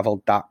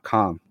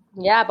higherwaytravel.com.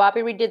 Yeah,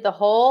 Bobby redid the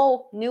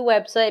whole new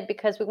website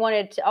because we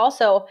wanted to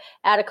also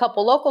add a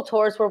couple local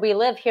tours where we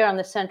live here on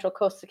the central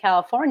coast of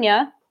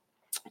California.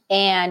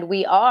 And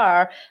we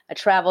are a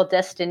travel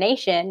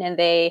destination, and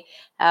they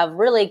have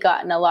really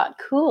gotten a lot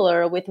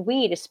cooler with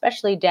weed,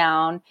 especially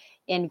down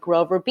in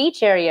Grover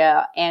Beach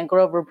area. And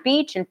Grover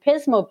Beach and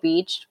Pismo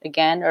Beach,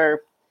 again,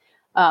 are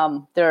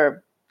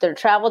they're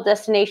travel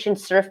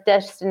destinations, surf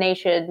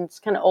destinations,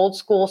 kind of old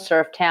school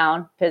surf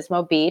town,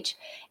 Pismo Beach.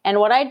 And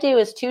what I do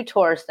is 2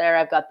 tours there.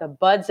 I've got the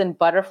Buds and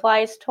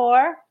Butterflies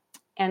tour.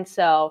 And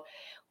so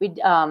we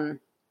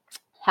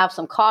have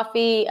some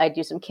coffee. I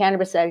do some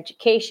cannabis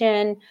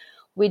education.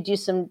 We do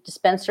some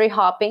dispensary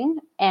hopping.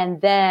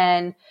 And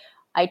then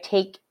I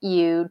take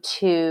you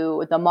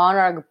to the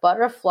Monarch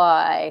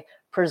Butterfly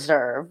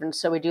Preserve. And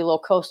so we do a little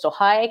coastal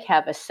hike,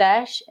 have a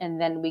sesh, and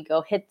then we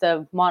go hit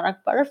the Monarch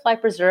Butterfly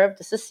Preserve.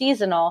 This is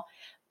seasonal,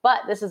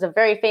 but this is a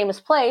very famous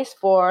place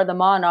for the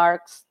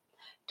monarchs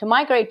to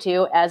migrate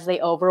to as they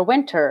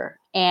overwinter.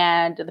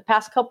 And the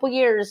past couple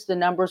years, the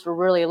numbers were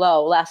really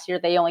low. Last year,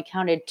 they only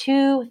counted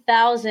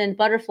 2,000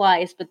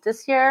 butterflies, but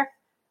this year,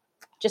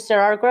 just at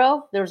our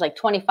grove, there was like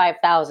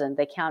 25,000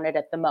 they counted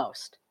at the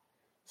most.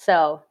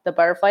 So the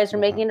butterflies are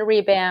making a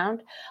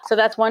rebound. So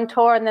that's one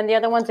tour. And then the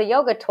other one's a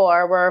yoga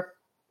tour where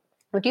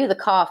we do the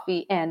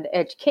coffee and the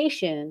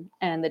education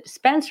and the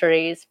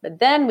dispensaries, but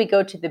then we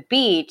go to the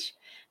beach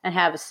and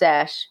have a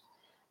sesh,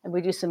 and we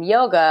do some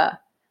yoga,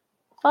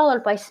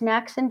 followed by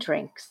snacks and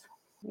drinks.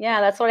 Yeah,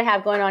 that's what I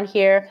have going on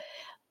here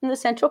in the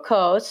Central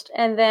Coast.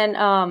 And then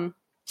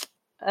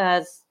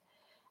as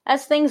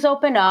things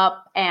open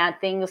up and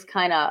things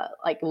kind of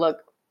look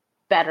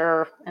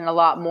better and a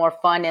lot more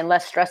fun and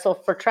less stressful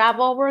for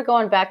travel, we're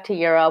going back to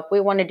Europe.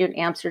 We want to do an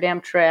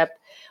Amsterdam trip.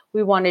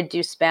 We want to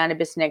do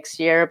Spannabis next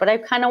year, but I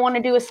kind of want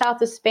to do a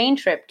south of Spain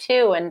trip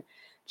too and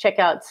check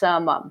out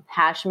some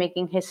hash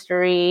making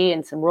history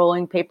and some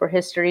rolling paper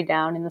history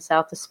down in the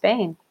south of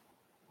Spain.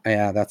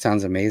 Yeah, that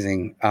sounds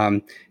amazing.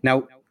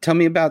 Now, tell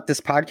me about this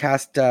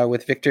podcast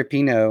with Victor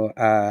Pino,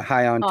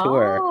 High on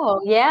Tour.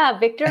 Oh, yeah.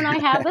 Victor and I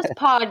have this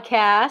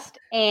podcast,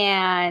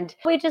 and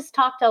we just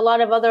talked to a lot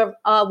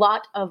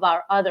of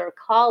our other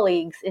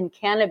colleagues in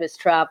cannabis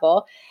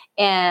travel,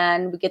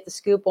 and we get the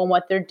scoop on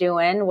what they're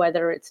doing,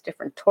 whether it's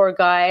different tour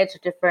guides or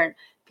different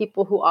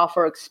people who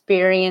offer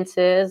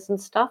experiences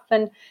and stuff,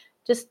 and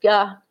just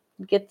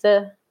get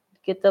the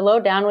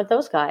lowdown with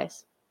those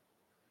guys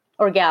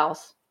or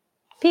gals,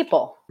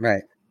 people.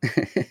 Right.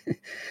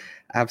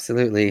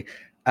 Absolutely.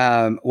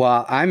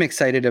 Well, I'm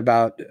excited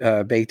about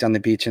Baked on the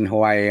Beach in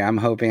Hawaii. I'm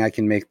hoping I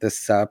can make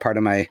this part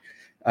of my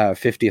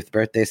 50th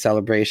birthday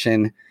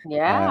celebration.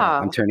 Yeah.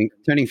 I'm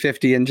turning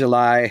 50 in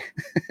July.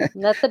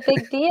 That's a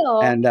big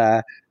deal. And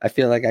I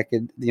feel like I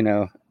could,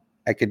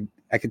 I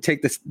could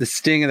take the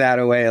sting of that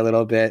away a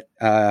little bit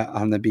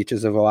on the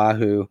beaches of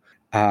Oahu.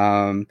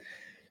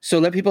 So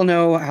let people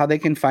know how they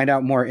can find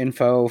out more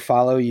info,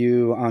 follow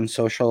you on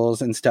socials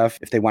and stuff.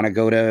 If they want to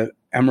go to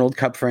Emerald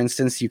Cup, for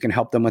instance, you can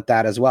help them with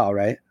that as well,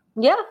 right?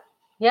 Yeah.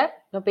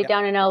 They'll be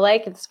down in LA.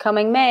 It's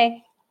coming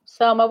May.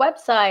 So my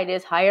website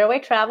is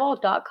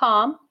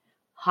higherwaytravel.com,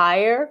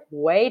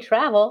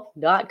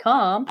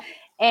 higherwaytravel.com.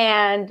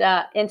 And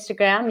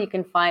Instagram, you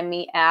can find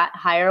me at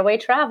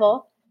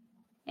higherwaytravel.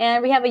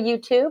 And we have a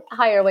YouTube,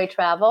 Higher Way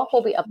Travel.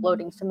 We'll be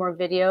uploading some more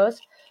videos.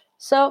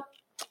 So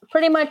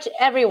pretty much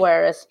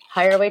everywhere is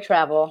Higher Way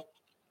Travel.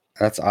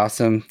 That's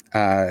awesome.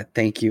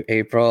 Thank you,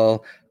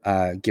 April.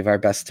 Give our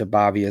best to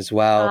Bobby as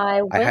well.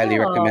 I will. I highly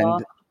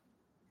recommend.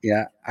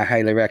 Yeah, I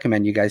highly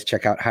recommend you guys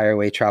check out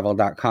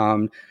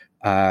higherwaytravel.com.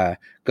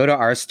 Go to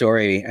our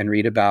story and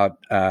read about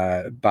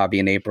Bobby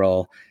and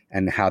April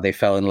and how they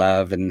fell in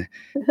love and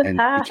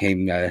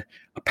became a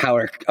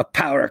power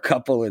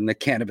couple in the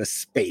cannabis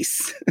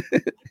space.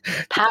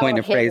 Point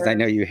of phrase I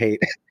know you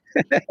hate.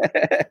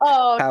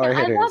 Power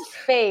hitters. I love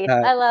space.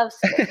 I love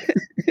space.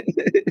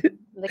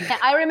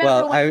 I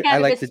remember when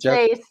cannabis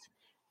space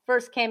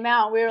first came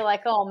out, we were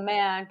like, "Oh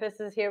man,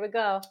 here we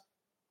go."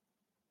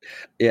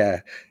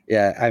 Yeah.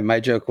 My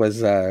joke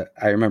was, I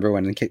remember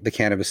when the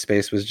cannabis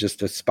space was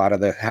just a spot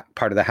of the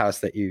part of the house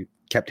that you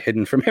kept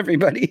hidden from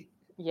everybody.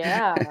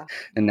 Yeah.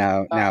 And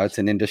now it's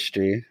an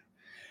industry.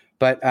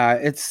 But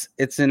it's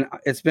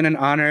been an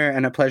honor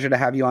and a pleasure to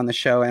have you on the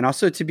show, and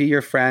also to be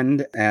your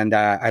friend. And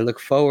I look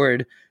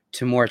forward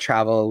to more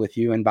travel with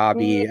you and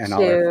Bobby and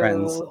all our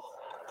friends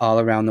all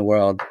around the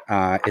world.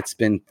 It's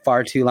been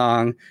far too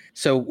long.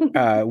 So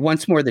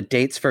once more, the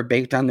dates for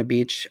Baked on the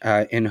Beach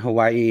in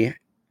Hawaii.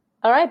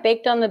 All right,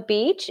 Baked on the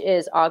Beach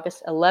is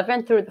August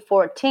 11th through the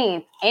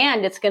 14th,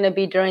 and it's going to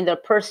be during the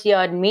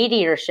Perseid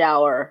meteor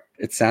shower.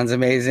 It sounds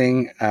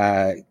amazing.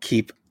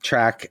 Keep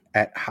track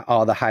at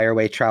all the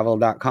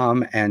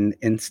higherwaytravel.com and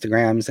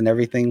Instagrams and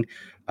everything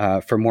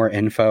for more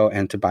info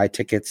and to buy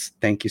tickets.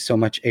 Thank you so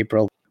much,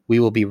 April. We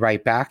will be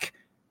right back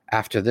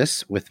after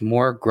this with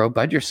more Grow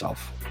Bud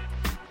Yourself.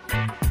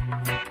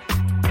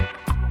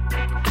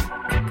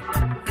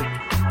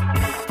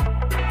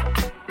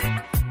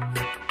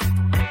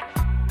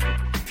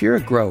 If you're a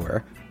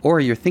grower or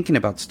you're thinking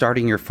about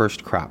starting your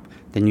first crop,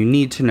 then you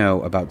need to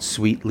know about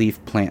Sweet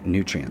Leaf Plant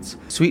Nutrients.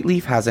 Sweet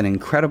Leaf has an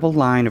incredible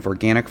line of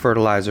organic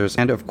fertilizers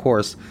and, of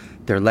course,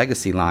 their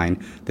legacy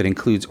line that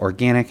includes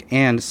organic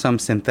and some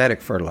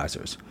synthetic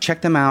fertilizers.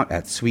 Check them out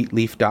at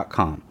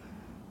sweetleaf.com.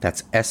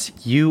 That's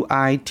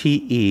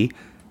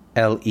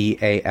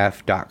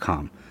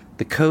SUITELEAF.com.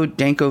 The code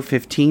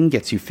DANKO15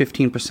 gets you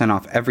 15%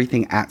 off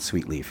everything at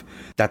Sweet Leaf.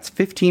 That's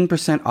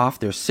 15% off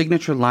their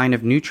signature line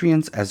of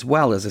nutrients as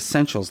well as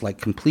essentials like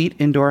complete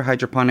indoor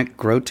hydroponic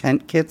grow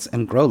tent kits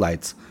and grow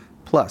lights,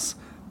 plus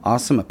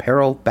awesome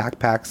apparel,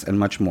 backpacks, and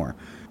much more.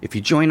 If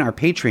you join our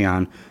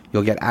Patreon,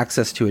 you'll get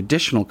access to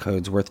additional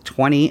codes worth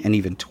 20 and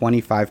even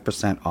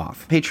 25%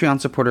 off. Patreon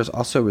supporters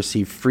also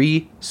receive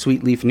free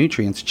Sweet Leaf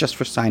nutrients just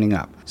for signing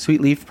up. Sweet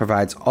Leaf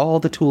provides all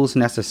the tools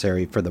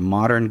necessary for the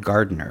modern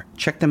gardener.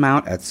 Check them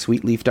out at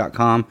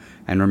sweetleaf.com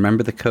and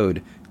remember the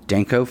code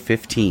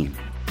DANKO15.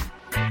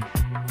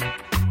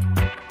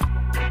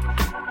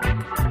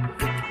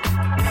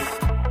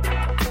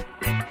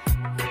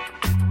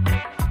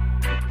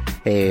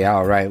 Hey,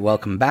 all right,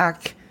 welcome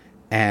back.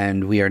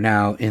 And we are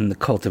now in the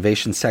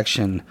cultivation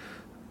section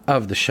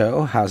of the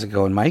show. How's it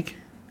going, Mike?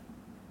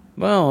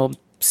 Well,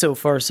 so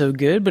far so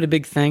good, but a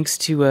big thanks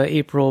to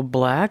April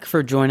Black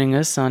for joining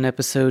us on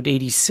episode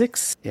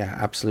 86. Yeah,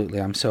 absolutely.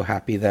 I'm so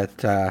happy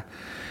that,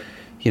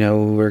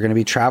 we're going to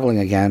be traveling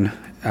again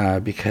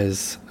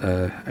because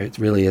it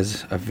really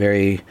is a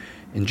very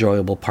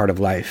enjoyable part of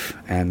life.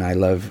 And I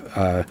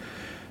love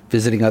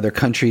visiting other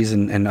countries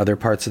and other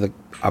parts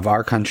of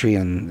our country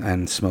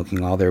and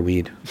smoking all their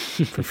weed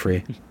for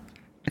free.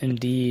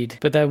 Indeed.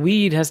 But that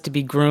weed has to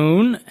be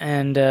grown,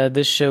 and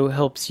this show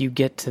helps you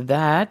get to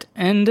that.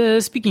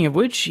 And speaking of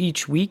which,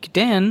 each week,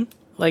 Dan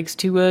likes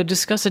to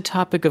discuss a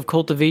topic of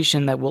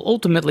cultivation that will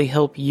ultimately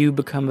help you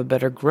become a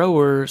better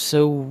grower.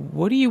 So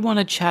what do you want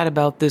to chat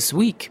about this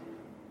week?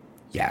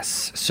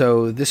 Yes.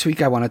 So this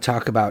week I want to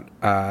talk about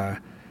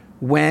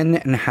when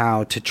and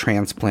how to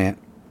transplant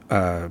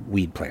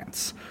weed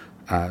plants.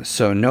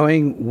 So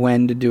knowing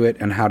when to do it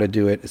and how to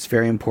do it is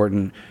very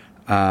important.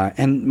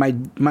 And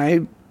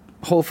my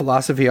whole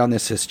philosophy on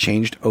this has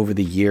changed over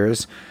the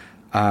years.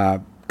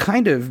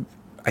 Kind of,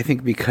 I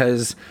think,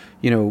 because,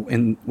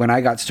 when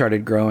I got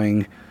started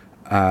growing,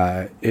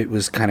 it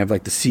was kind of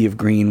like the sea of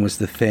green was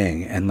the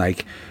thing. And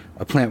like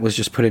a plant was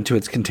just put into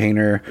its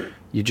container.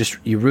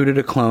 You rooted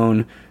a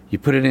clone, you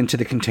put it into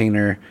the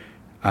container,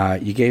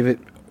 you gave it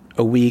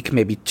a week,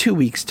 maybe 2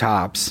 weeks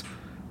tops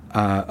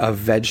of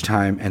veg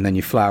time, and then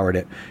you flowered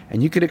it.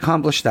 And you could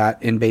accomplish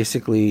that in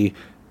basically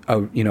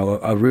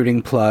a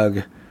rooting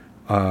plug.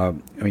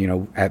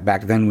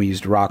 Back then we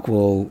used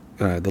Rockwool,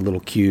 the little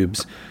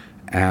cubes.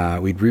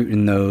 We'd root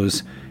in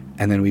those,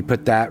 and then we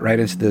put that right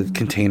into the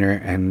container,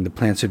 and the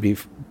plants would be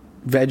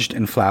vegged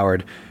and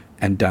flowered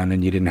and done,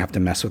 and you didn't have to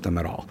mess with them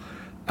at all.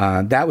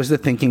 That was the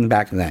thinking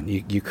back then.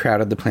 You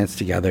crowded the plants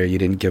together. You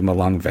didn't give them a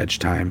long veg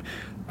time.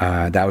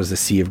 That was the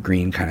sea of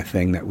green kind of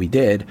thing that we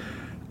did.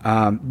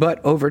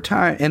 But over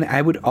time, and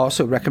I would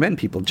also recommend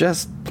people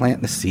just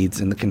plant the seeds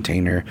in the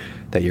container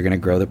that you're going to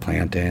grow the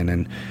plant in.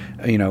 And,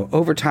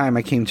 over time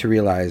I came to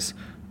realize,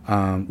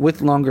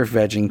 with longer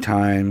vegging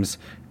times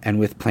and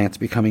with plants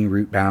becoming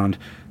root bound,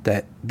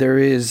 that there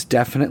is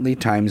definitely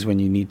times when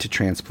you need to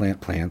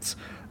transplant plants.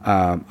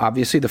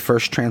 Obviously the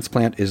first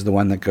transplant is the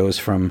one that goes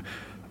from,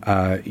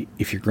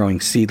 if you're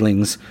growing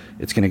seedlings,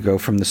 it's going to go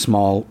from the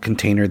small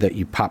container that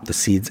you pop the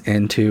seeds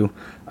into,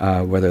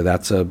 whether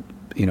that's a,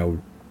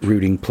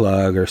 rooting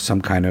plug or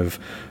some kind of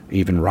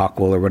even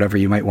Rockwool or whatever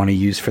you might want to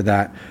use for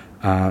that.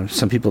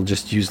 Some people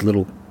just use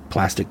little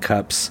plastic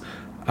cups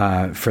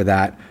for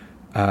that.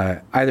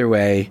 Either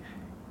way,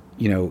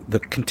 the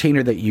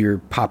container that you're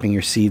popping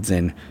your seeds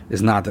in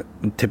is not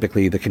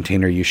typically the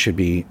container you should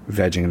be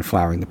vegging and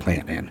flowering the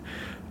plant in.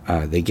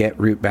 They get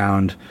root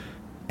bound,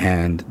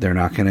 and they're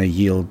not going to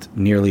yield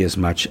nearly as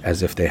much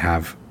as if they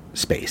have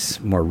space.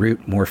 More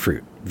root, more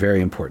fruit.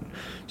 Very important.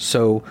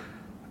 So,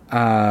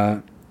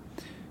 a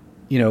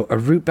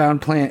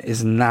root-bound plant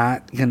is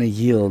not going to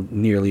yield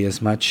nearly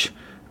as much,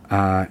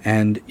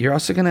 and you're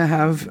also going to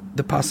have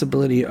the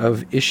possibility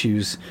of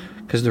issues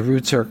because the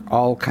roots are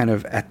all kind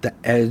of at the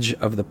edge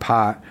of the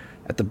pot,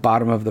 at the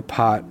bottom of the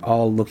pot,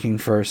 all looking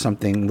for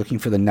something, looking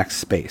for the next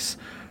space.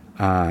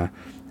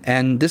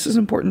 And this is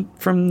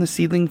important from the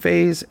seedling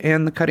phase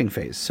and the cutting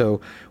phase. So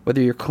whether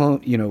you're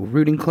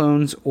rooting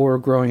clones or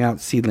growing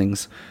out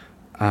seedlings,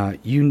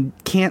 you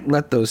can't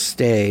let those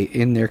stay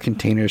in their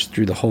containers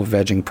through the whole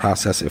vegging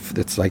process if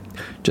it's like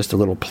just a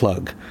little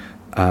plug,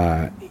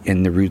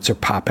 and the roots are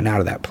popping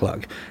out of that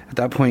plug. At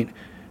that point,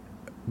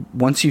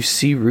 once you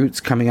see roots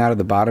coming out of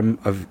the bottom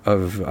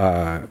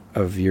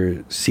of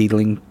your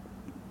seedling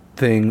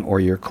thing or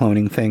your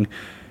cloning thing,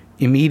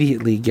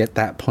 immediately get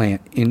that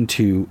plant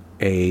into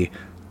a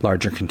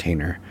larger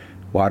container,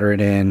 water it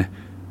in,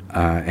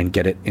 and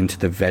get it into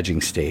the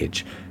vegging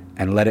stage,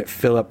 and let it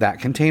fill up that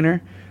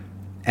container.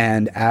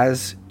 And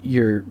as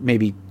you're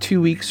maybe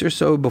 2 weeks or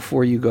so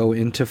before you go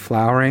into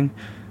flowering,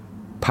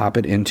 pop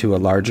it into a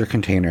larger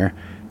container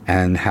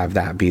and have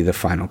that be the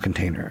final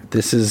container.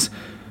 This is,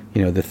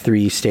 the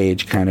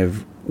 3-stage kind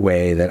of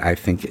way that I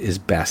think is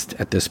best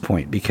at this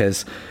point,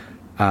 because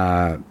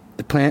the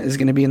plant is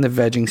going to be in the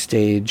vegging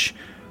stage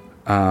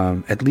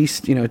at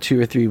least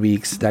 2 or 3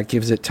 weeks. That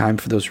gives it time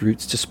for those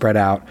roots to spread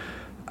out,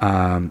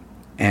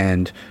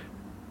 and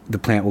the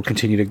plant will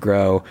continue to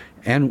grow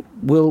and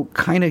will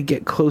kind of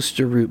get close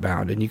to root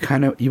bound. And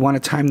you want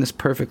to time this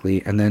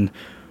perfectly, and then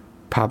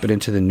pop it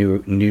into the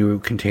new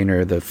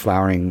container, the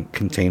flowering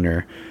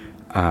container,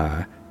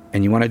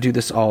 and you want to do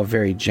this all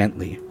very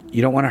gently.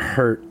 You don't want to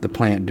hurt the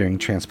plant during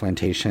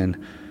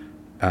transplantation.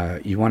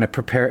 You want to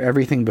prepare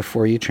everything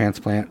before you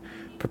transplant.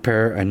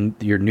 Prepare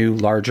your new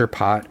larger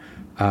pot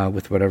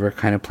with whatever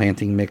kind of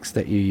planting mix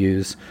that you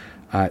use.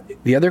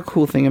 The other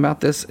cool thing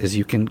about this is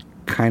you can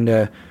kind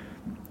of,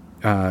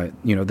 the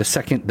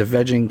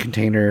vegging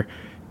container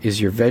is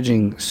your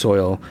vegging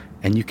soil,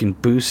 and you can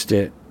boost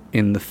it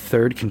in the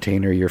third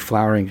container, your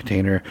flowering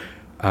container,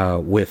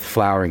 with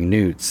flowering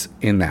newts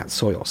in that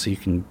soil. So you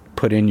can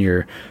put in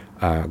your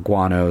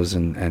guanos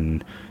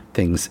and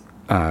things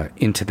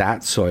into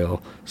that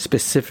soil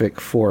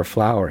specific for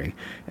flowering.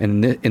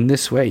 And in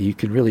this way, you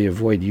could really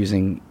avoid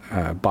using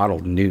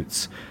bottled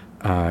newts,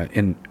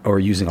 or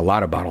using a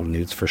lot of bottled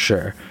newts for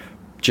sure,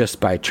 just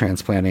by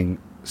transplanting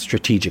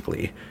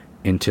strategically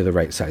into the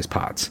right size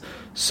pots.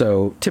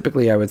 So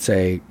typically I would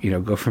say,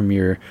 go from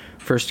your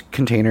first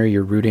container,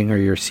 your rooting or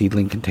your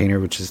seedling container,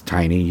 which is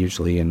tiny,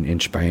 usually an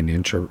inch by an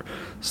inch or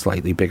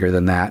slightly bigger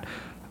than that,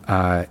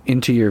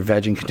 into your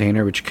vegging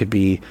container, which could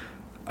be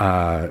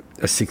a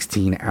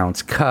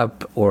 16-ounce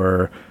cup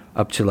or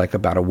up to like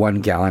about a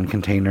 1-gallon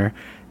container.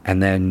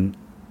 And then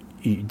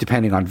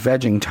depending on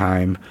vegging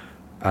time,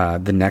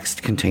 the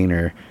next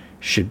container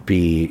should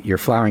be your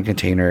flowering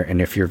container.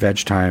 And if your veg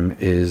time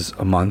is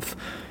a month,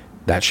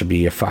 that should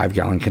be a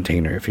 5-gallon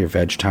container. If your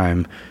veg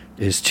time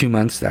is 2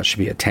 months, that should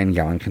be a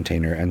 10-gallon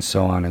container, and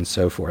so on and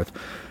so forth.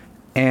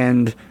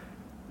 And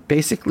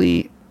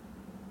basically,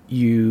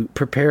 you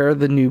prepare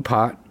the new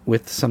pot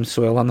with some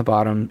soil on the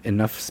bottom,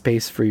 enough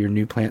space for your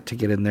new plant to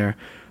get in there.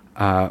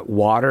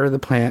 Water the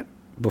plant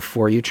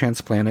before you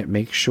transplant it.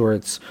 Make sure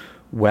it's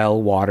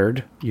well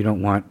watered. You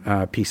don't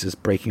want pieces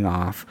breaking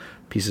off,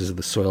 pieces of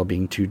the soil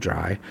being too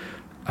dry.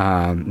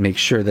 Make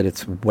sure that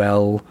it's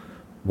well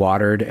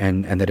watered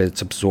and that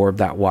it's absorbed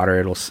that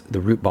water.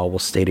 The root ball will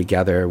stay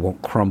together. It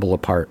won't crumble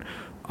apart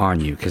on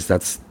you, because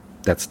that's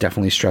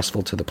definitely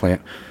stressful to the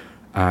plant.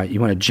 You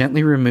want to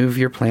gently remove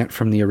your plant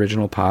from the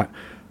original pot.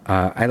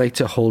 I like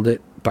to hold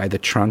it by the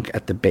trunk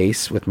at the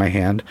base with my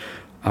hand,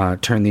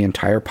 turn the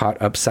entire pot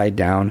upside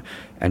down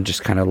and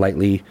just kind of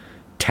lightly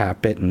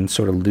tap it and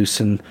sort of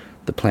loosen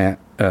the plant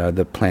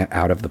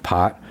out of the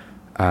pot,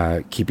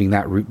 keeping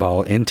that root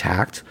ball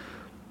intact.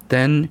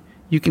 Then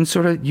you can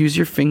sort of use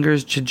your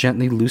fingers to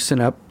gently loosen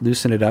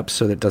it up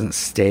so that it doesn't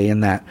stay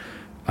in that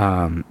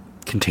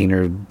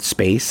container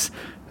space.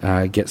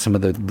 Get some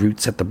of the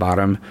roots at the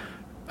bottom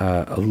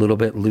a little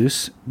bit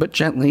loose, but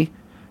gently,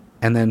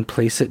 and then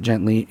place it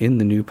gently in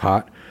the new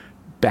pot.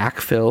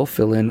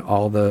 Fill in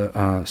all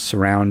the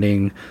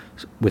surrounding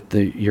with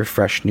your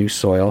fresh new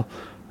soil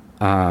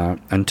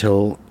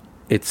until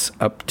it's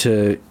up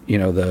to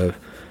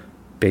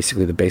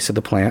basically the base of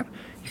the plant.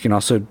 You can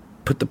also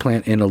put the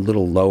plant in a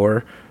little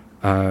lower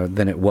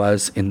than it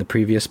was in the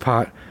previous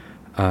pot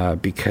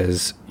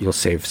because you'll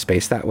save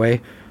space that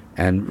way,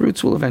 and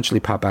roots will eventually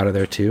pop out of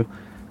there too.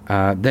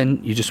 Then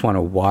you just want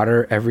to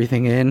water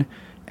everything in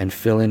and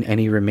fill in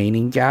any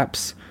remaining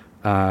gaps.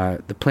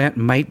 The plant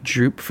might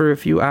droop for a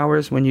few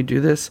hours when you do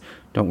this.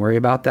 Don't worry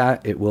about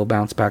that. It will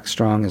bounce back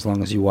strong as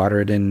long as you water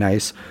it in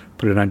nice,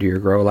 put it under your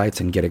grow lights,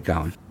 and get it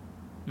going.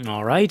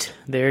 All right,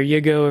 there you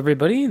go,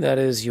 everybody. That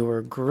is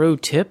your grow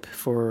tip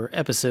for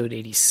episode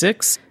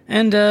 86.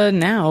 And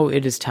now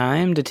it is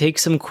time to take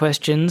some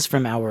questions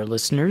from our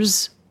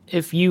listeners.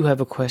 If you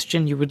have a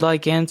question you would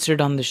like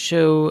answered on the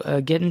show,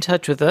 get in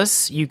touch with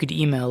us. You could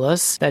email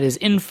us. That is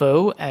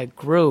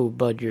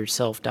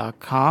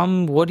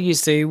info@growbudyourself.com. What do you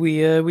say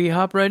we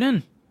hop right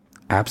in?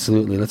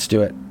 Absolutely, let's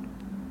do it.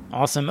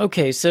 Awesome.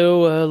 Okay,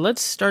 so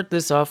let's start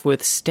this off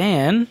with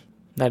Stan.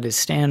 That is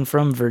Stan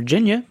from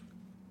Virginia.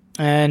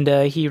 And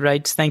he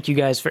writes, "Thank you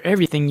guys for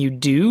everything you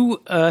do.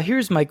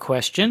 Here's my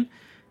question.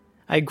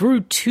 I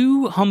grew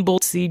 2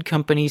 Humboldt Seed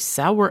Company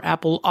sour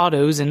apple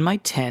autos in my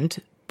tent,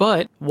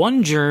 but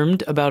one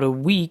germed about a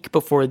week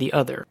before the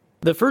other.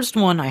 The first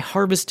one I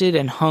harvested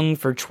and hung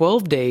for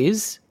 12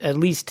 days, at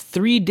least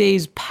 3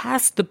 days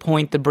past the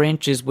point the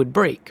branches would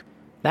break.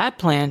 That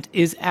plant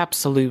is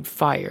absolute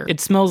fire.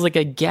 It smells like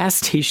a gas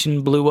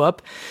station blew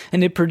up,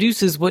 and it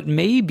produces what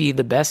may be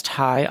the best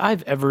high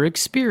I've ever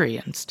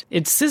experienced.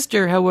 Its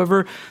sister,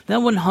 however,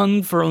 that one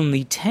hung for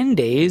only 10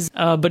 days,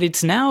 but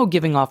it's now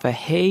giving off a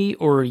hay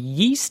or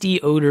yeasty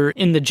odor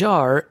in the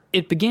jar.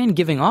 It began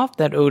giving off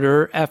that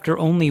odor after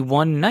only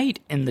one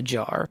night in the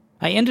jar.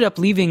 I ended up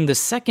leaving the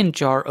second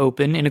jar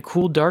open in a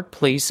cool, dark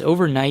place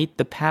overnight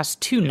the past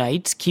 2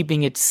 nights,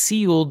 keeping it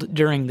sealed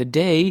during the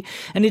day,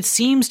 and it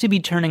seems to be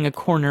turning a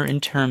corner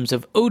in terms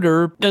of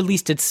odor. At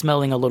least it's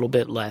smelling a little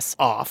bit less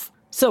off.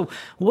 So,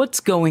 what's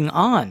going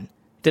on?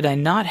 Did I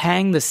not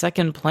hang the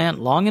second plant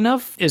long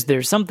enough? Is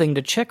there something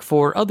to check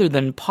for other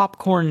than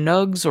popcorn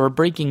nugs or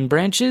breaking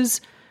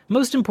branches?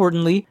 Most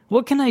importantly,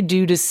 what can I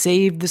do to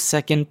save the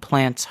second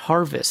plant's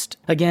harvest?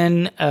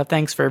 Again,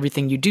 thanks for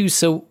everything you do.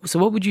 So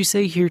what would you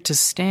say here to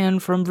Stan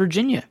from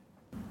Virginia?"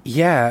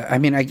 Yeah, I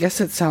mean, I guess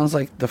it sounds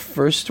like the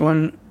first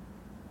one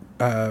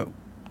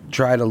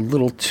dried a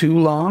little too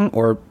long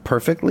or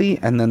perfectly,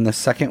 and then the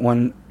second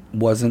one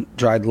wasn't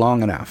dried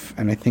long enough.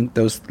 And I think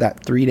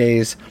that 3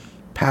 days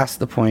past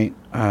the point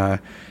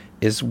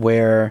is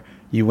where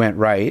you went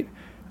right,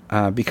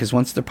 because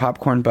once the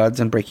popcorn buds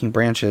and breaking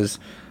branches,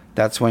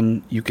 that's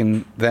when you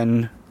can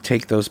then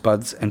take those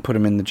buds and put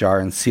them in the jar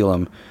and seal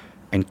them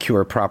and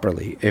cure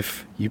properly.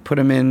 If you put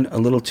them in a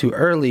little too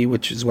early,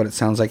 which is what it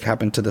sounds like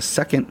happened to the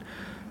second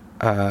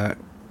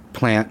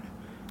plant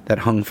that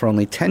hung for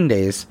only 10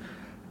 days,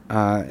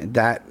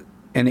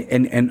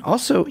 and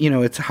also,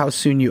 it's how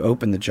soon you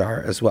open the jar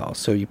as well.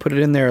 So you put it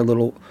in there a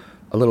little,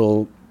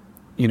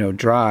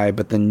 dry,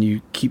 but then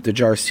you keep the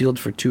jar sealed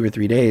for 2 or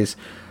 3 days.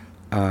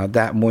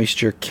 That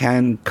moisture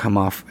can come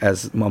off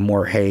as a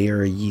more hay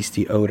or a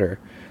yeasty odor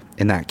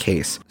in that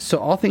case. So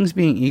all things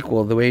being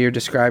equal, the way you're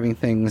describing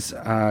things,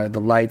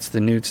 the lights, the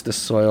newts, the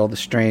soil, the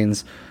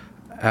strains,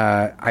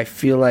 I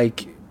feel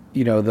like,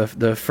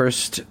 the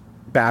first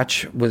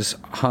batch was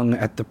hung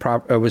at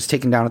was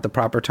taken down at the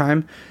proper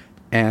time,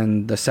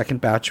 and the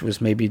second batch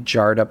was maybe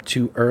jarred up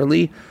too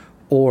early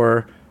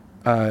or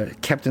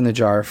kept in the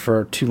jar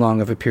for too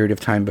long of a period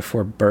of time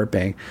before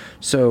burping.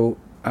 So,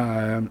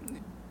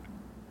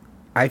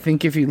 I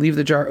think if you leave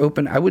the jar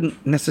open, I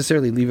wouldn't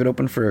necessarily leave it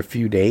open for a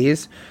few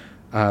days,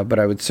 but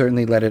I would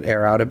certainly let it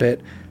air out a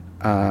bit,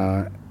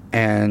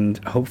 and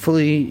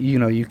hopefully,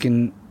 you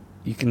can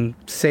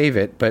save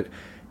it. But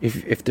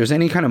if there's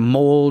any kind of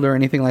mold or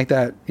anything like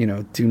that,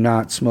 do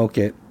not smoke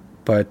it.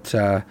 But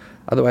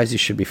otherwise, you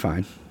should be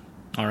fine.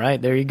 All right,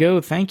 there you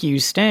go. Thank you,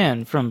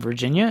 Stan from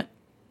Virginia.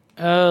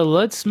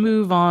 Let's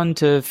move on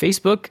to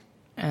Facebook,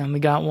 and we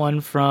got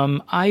one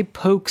from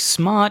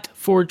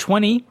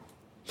iPokeSmot420.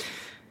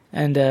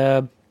 And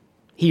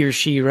he or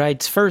she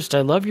writes, "First,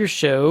 I love your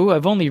show.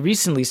 I've only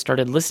recently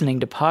started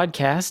listening to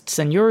podcasts,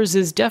 and yours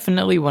is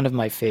definitely one of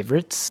my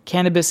favorites.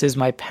 Cannabis is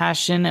my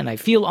passion, and I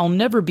feel I'll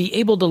never be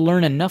able to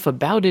learn enough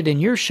about it, and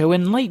your show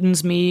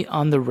enlightens me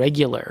on the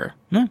regular."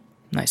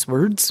 Nice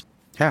words.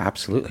 Yeah,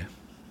 absolutely.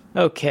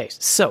 Okay,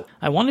 so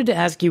I wanted to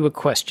ask you a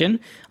question.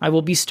 I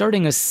will be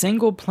starting a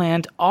single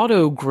plant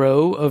auto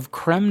grow of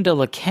Creme de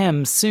la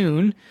Creme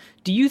soon.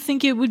 Do you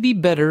think it would be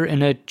better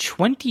in a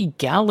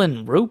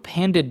 20-gallon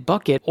rope-handed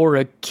bucket or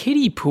a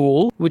kiddie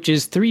pool, which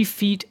is 3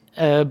 feet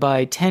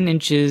by 10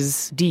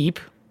 inches deep?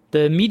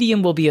 The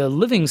medium will be a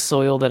living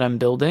soil that I'm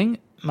building.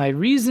 My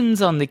reasons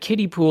on the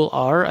kiddie pool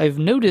are I've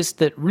noticed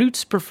that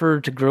roots prefer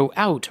to grow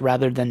out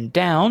rather than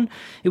down.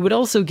 It would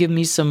also give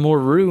me some more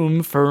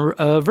room for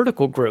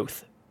vertical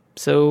growth.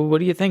 So what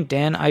do you think,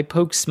 Dan? I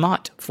poke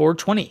Smot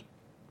 420.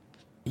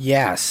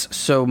 Yes.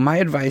 So my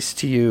advice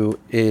to you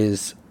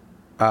is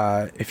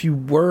if you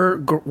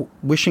were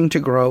wishing to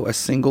grow a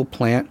single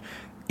plant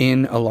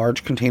in a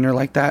large container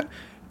like that,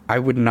 I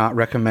would not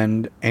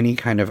recommend any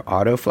kind of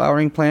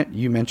auto-flowering plant.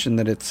 You mentioned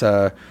that it's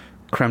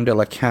creme de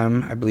la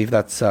creme. I believe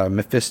that's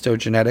Mephisto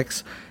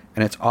Genetics,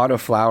 and it's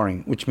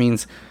auto-flowering, which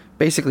means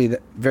basically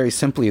that, very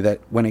simply, that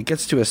when it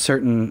gets to a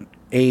certain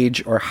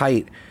age or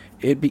height,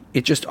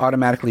 it just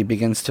automatically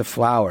begins to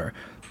flower.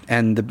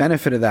 And the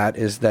benefit of that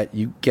is that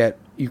you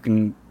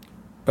can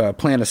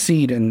plant a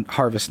seed and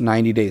harvest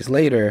 90 days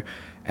later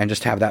and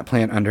just have that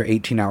plant under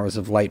 18 hours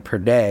of light per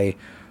day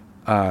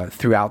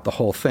throughout the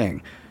whole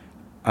thing.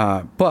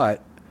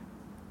 But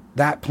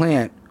that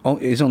plant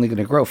is only going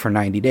to grow for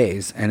 90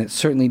 days, and it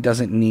certainly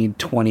doesn't need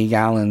 20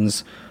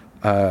 gallons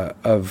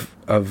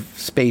of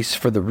space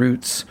for the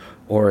roots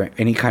or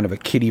any kind of a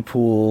kiddie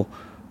pool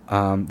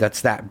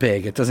that's that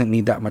big. It doesn't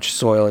need that much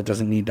soil. It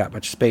doesn't need that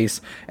much space,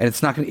 and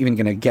it's not even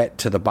going to get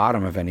to the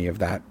bottom of any of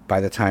that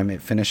by the time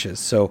it finishes.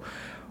 So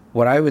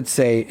what I would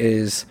say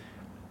is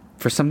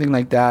for something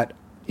like that,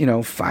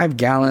 5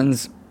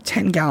 gallons,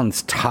 10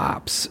 gallons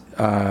tops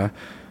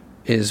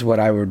is what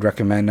I would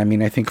recommend. I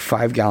mean, I think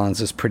 5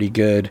 gallons is pretty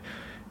good.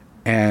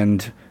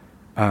 And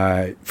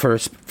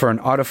for an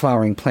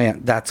auto-flowering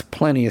plant, that's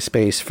plenty of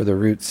space for the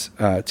roots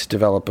to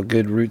develop a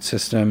good root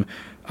system,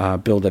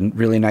 build a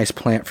really nice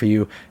plant for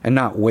you, and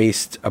not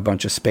waste a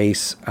bunch of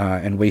space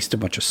and waste a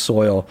bunch of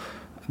soil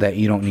that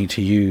you don't need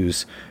to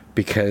use.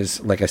 Because,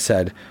 like I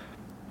said,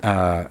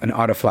 an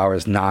autoflower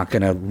is not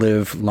going to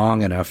live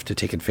long enough to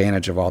take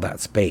advantage of all that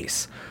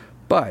space.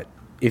 But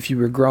if you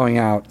were growing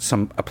out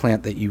a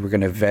plant that you were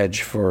going to veg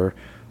for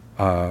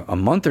a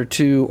month or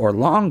two or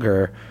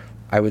longer,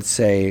 I would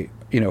say,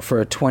 for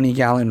a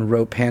 20-gallon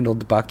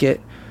rope-handled bucket,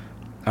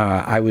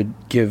 I would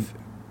give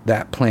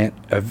that plant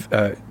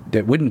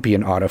that wouldn't be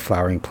an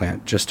auto-flowering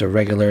plant, just a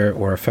regular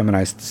or a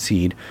feminized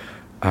seed.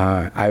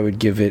 I would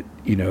give it,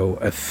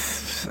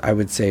 I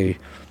would say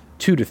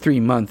 2 to 3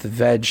 month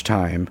veg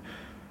time,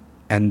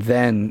 and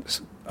then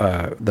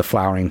the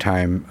flowering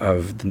time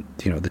of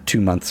the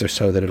 2 months or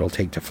so that it'll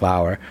take to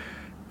flower.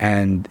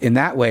 And in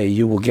that way,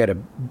 you will get a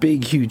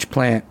big, huge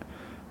plant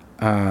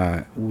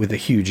with a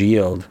huge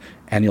yield,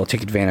 and you'll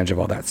take advantage of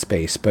all that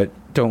space. But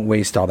don't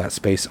waste all that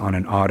space on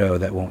an auto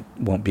that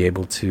won't be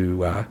able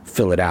to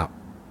fill it out.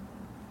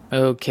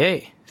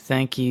 Okay,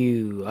 thank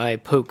you. I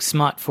poke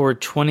Smot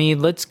 420.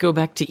 Let's go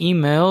back to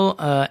email.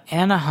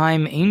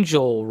 Anaheim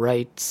Angel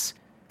writes,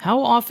 how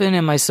often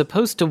am I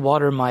supposed to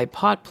water my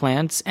pot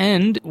plants,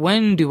 and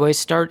when do I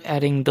start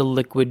adding the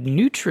liquid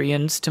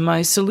nutrients to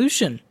my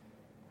solution?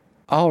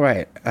 All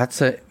right,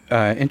 that's an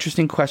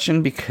interesting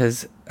question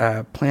because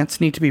plants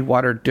need to be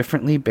watered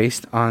differently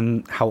based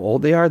on how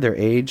old they are, their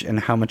age, and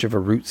how much of a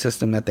root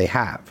system that they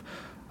have.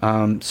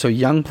 So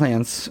young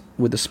plants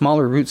with a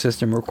smaller root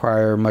system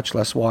require much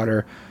less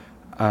water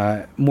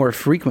more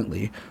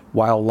frequently,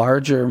 while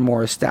larger,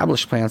 more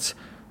established plants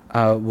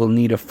will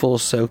need a full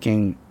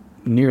soaking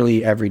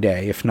nearly every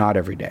day, if not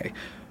every day.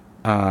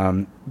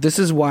 This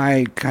is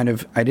why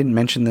I didn't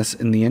mention this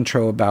in the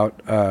intro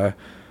about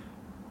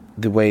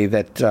the way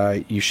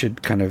that you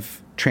should kind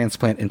of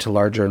transplant into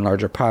larger and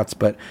larger pots.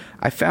 But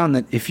I found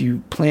that if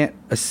you plant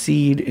a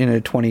seed in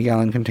a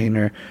 20-gallon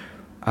container,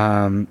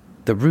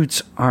 the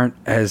roots aren't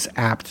as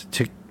apt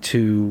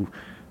to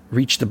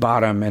reach the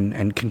bottom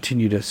and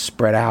continue to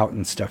spread out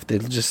and stuff. They'll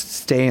just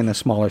stay in a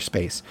smaller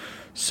space.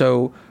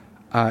 So,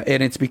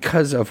 and it's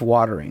because of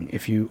watering.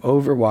 If you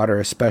overwater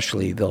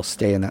especially, they'll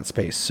stay in that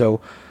space. So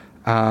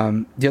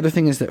the other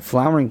thing is that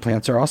flowering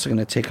plants are also going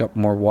to take up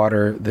more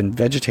water than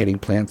vegetating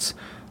plants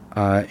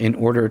in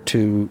order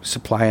to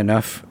supply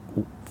enough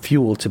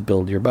fuel to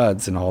build your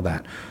buds and all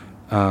that.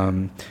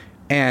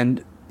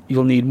 And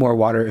you'll need more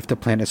water if the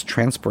plant is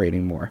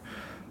transpirating more.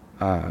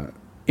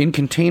 In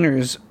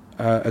containers,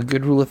 a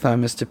good rule of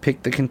thumb is to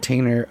pick the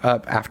container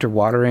up after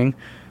watering,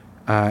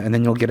 and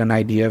then you'll get an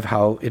idea of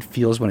how it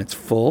feels when it's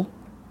full.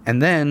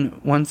 And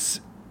then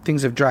once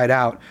things have dried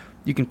out,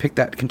 you can pick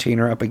that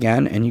container up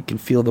again, and you can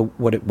feel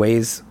what it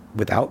weighs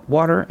without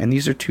water. And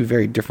these are two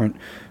very different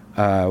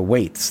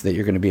weights that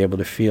you're going to be able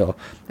to feel.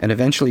 And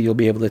eventually you'll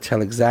be able to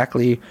tell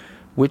exactly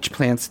which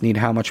plants need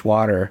how much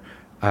water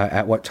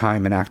at what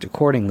time and act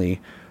accordingly.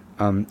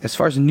 As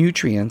far as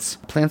nutrients,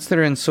 plants that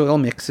are in soil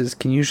mixes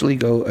can usually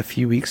go a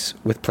few weeks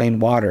with plain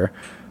water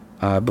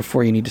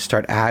before you need to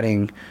start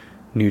adding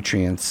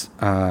nutrients.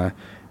 And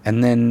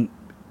then,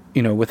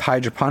 with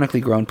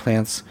hydroponically grown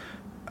plants,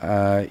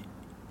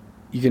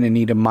 you're going to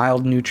need a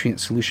mild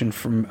nutrient solution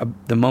from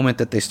the moment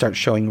that they start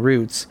showing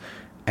roots.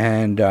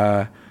 And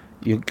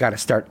you got to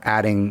start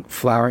adding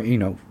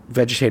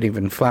vegetative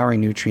and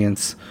flowering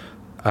nutrients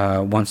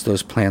once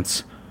those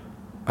plants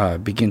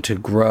begin to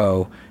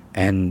grow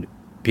and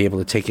be able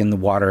to take in the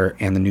water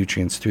and the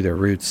nutrients through their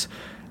roots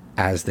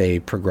as they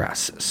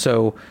progress.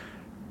 So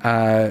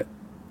the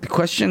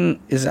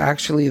question is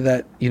actually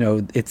that,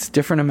 it's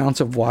different amounts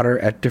of water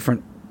at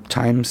different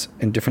times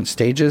and different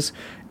stages,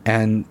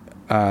 and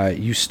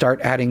you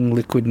start adding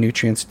liquid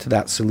nutrients to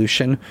that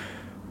solution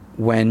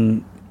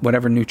when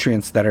whatever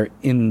nutrients that are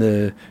in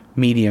the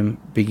medium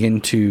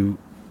begin to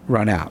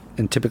run out.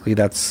 And typically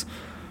that's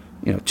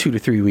 2 to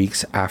 3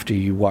 weeks after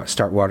you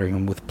start watering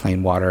them with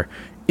plain water,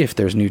 if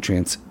there's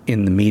nutrients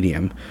in the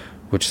medium,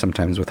 which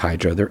sometimes with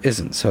hydro there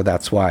isn't. So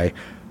that's why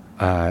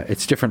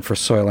it's different for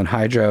soil and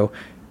hydro,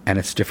 and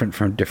it's different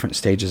from different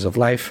stages of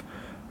life.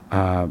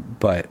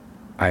 But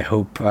I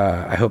hope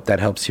that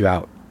helps you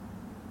out.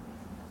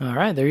 All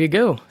right, there you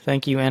go.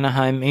 Thank you,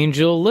 Anaheim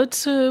Angel.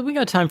 We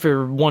got time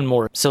for one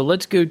more. So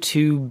let's go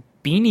to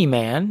Beanie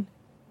Man,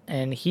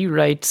 and he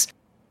writes,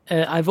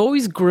 I've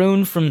always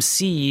grown from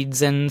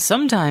seeds, and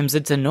sometimes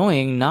it's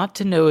annoying not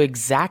to know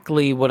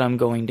exactly what I'm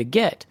going to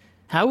get.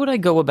 How would I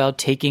go about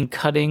taking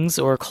cuttings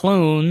or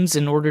clones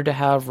in order to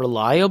have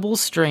reliable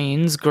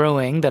strains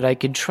growing that I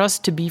could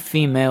trust to be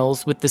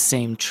females with the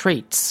same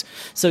traits?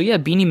 So yeah,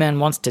 Beanie Man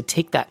wants to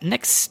take that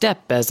next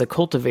step as a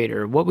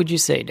cultivator. What would you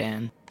say,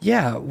 Dan?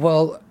 Yeah,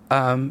 well,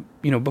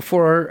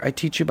 before I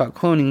teach you about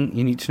cloning,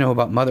 you need to know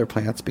about mother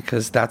plants,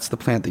 because that's the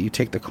plant that you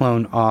take the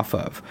clone off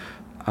of.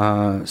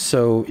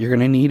 So you're going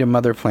to need a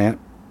mother plant.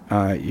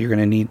 You're going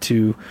to need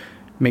to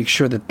make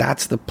sure that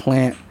that's the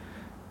plant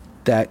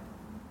that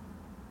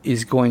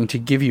is going to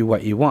give you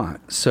what you want.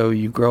 So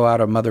you grow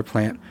out a mother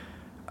plant,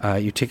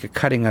 you take a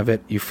cutting of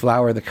it, you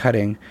flower the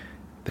cutting.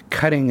 The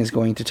cutting is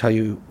going to tell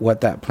you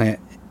what that plant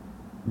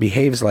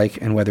behaves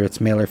like and whether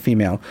it's male or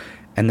female.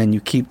 And then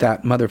you keep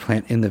that mother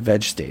plant in the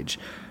veg stage.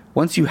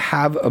 Once you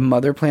have a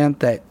mother plant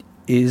that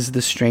is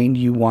the strain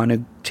you want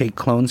to take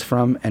clones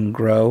from and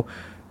grow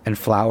and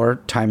flower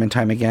time and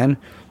time again,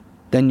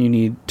 then you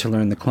need to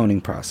learn the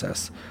cloning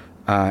process.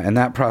 And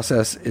that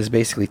process is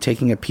basically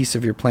taking a piece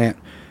of your plant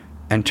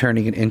and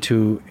turning it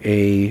into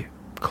a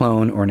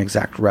clone or an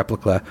exact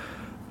replica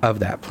of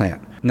that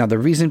plant. Now, the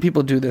reason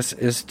people do this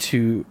is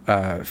to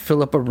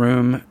fill up a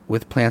room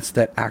with plants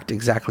that act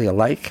exactly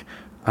alike.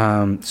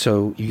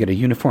 So you get a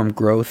uniform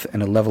growth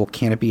and a level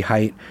canopy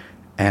height,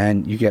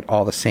 and you get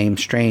all the same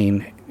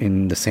strain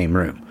in the same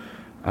room.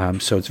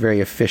 So it's very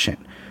efficient.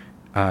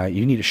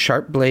 You need a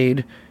sharp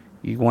blade.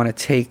 You want to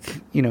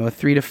take, a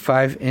 3 to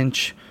 5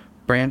 inch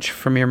branch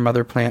from your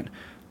mother plant,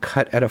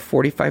 cut at a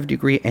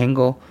 45-degree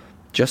angle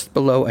just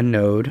below a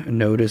node. A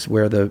node is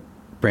where the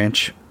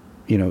branch,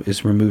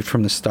 is removed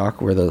from the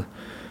stalk, where the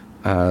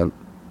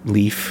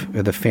leaf,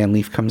 or the fan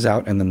leaf comes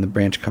out, and then the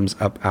branch comes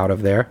up out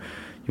of there.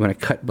 You want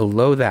to cut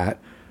below that.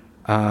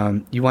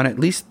 You want at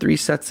least 3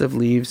 sets of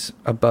leaves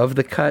above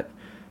the cut.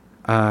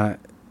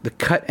 The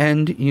cut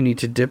end, you need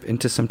to dip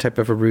into some type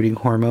of a rooting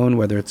hormone,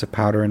 whether it's a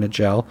powder and a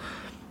gel.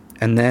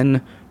 And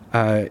then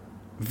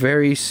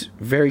very,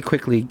 very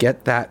quickly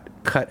get that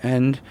cut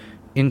end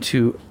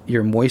into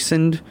your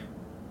moistened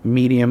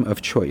medium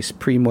of choice,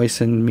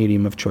 pre-moistened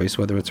medium of choice,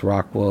 whether it's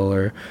rock wool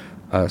or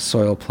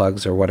soil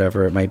plugs or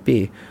whatever it might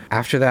be.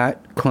 After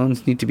that,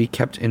 clones need to be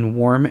kept in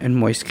warm and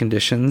moist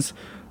conditions.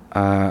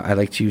 I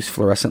like to use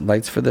fluorescent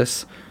lights for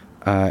this,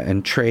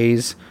 and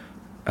trays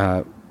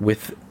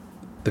with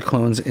the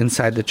clones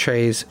inside the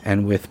trays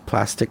and with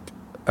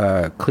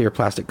clear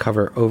plastic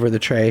cover over the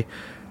tray.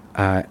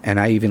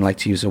 And I even like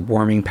to use a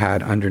warming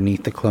pad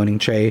underneath the cloning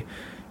tray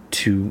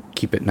to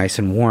keep it nice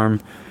and warm.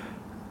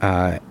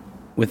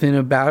 Within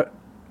about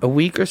a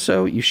week or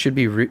so, you should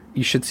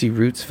see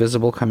roots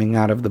visible coming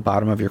out of the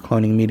bottom of your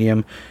cloning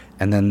medium,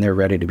 and then they're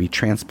ready to be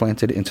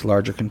transplanted into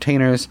larger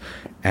containers,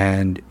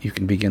 and you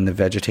can begin the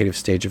vegetative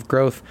stage of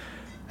growth.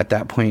 At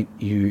that point,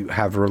 you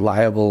have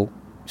reliable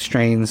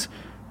strains,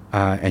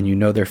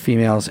 and they're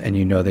females, and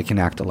they can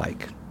act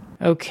alike.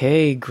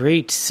 Okay,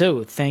 great.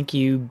 So, thank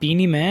you,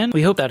 Beanie Man.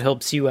 We hope that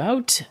helps you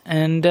out.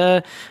 And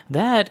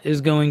that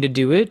is going to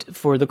do it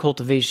for the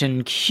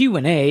Cultivation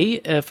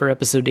Q&A for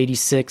episode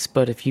 86.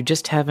 But if you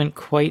just haven't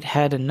quite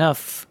had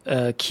enough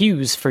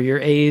Q's for your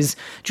A's,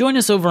 join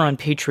us over on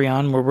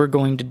Patreon, where we're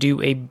going to do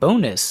a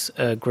bonus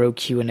Grow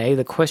Q&A.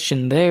 The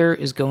question there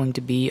is going to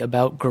be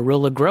about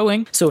guerrilla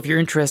growing. So if you're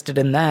interested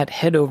in that,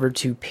 head over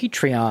to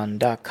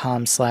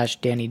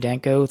patreon.com/Danny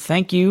Danko.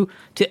 Thank you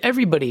to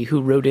everybody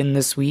who wrote in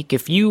this week.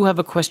 If you have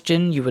a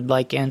question you would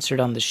like answered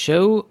on the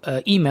show,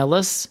 email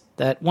us.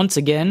 That, once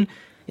again,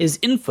 is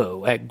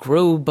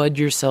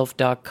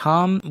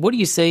info@growbudyourself.com. What do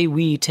you say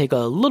we take a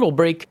little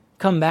break,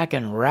 come back,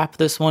 and wrap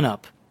this one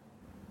up?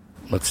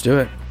 Let's do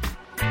it.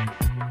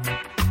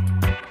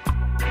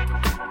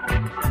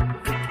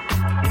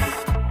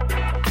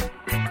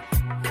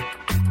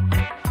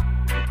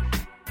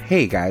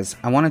 Hey guys,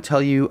 I want to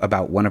tell you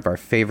about one of our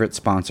favorite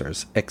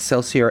sponsors,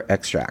 Excelsior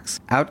Extracts.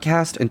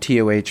 Outcast and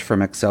TOH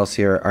from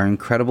Excelsior are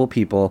incredible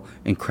people,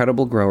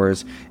 incredible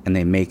growers, and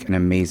they make an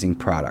amazing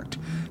product.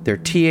 Their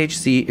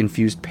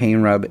THC-infused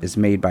pain rub is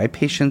made by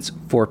patients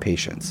for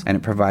patients, and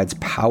it provides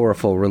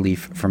powerful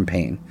relief from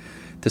pain.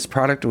 This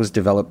product was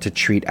developed to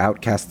treat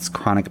Outcast's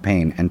chronic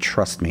pain, and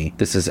trust me,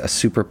 this is a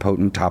super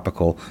potent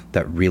topical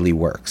that really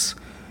works.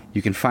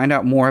 You can find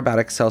out more about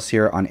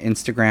Excelsior on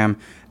Instagram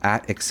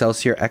at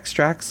Excelsior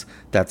Extracts.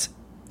 That's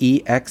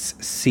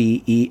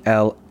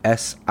EXCELSIOR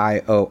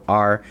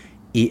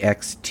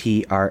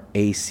EXTRACTS.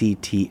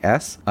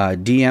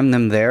 DM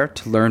them there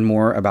to learn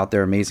more about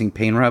their amazing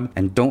pain rub,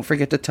 and don't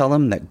forget to tell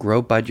them that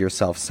Grow Bud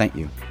Yourself sent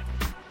you.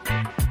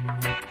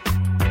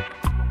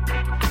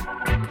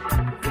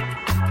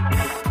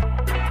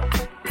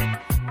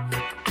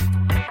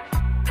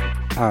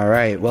 All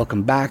right,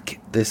 welcome back.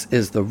 This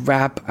is The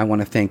Wrap. I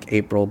want to thank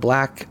April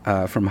Black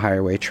from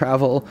Higher Way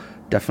Travel.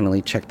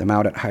 Definitely check them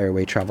out at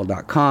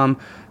higherwaytravel.com.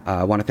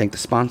 I want to thank the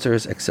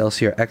sponsors,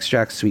 Excelsior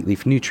Extracts, Sweet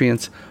Leaf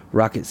Nutrients,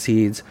 Rocket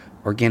Seeds,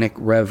 Organic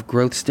Rev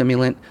Growth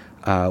Stimulant.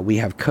 We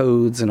have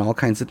codes and all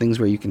kinds of things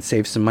where you can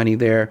save some money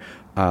there.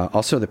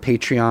 Also, the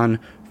Patreon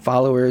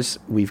followers,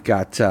 we've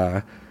got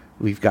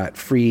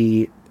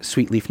free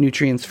Sweet Leaf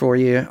Nutrients for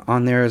you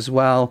on there as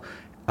well.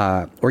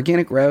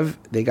 Organic Rev,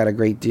 they got a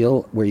great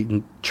deal where you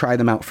can try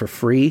them out for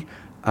free.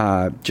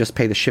 Just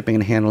pay the shipping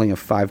and handling of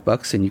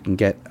 $5 and you can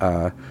get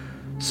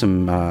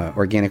some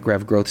Organic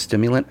Rev growth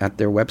stimulant at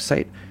their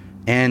website.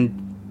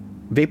 And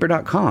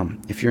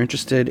Vapor.com, if you're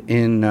interested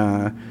in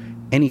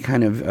any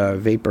kind of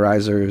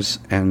vaporizers,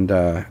 and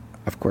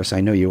of course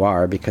I know you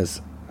are because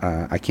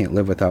I can't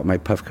live without my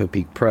Puffco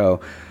Peak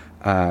Pro,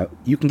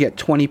 you can get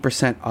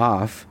 20%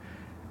 off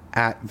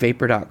at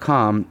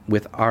Vapor.com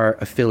with our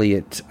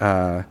affiliate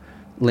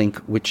link,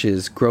 which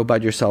is Grow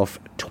Bud Yourself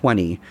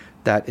 20.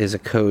 That is a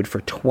code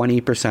for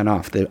 20%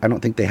 off. I don't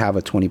think they have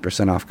a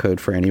 20% off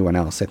code for anyone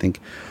else. I think,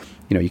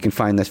 you can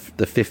find the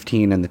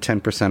 15 and the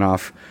 10%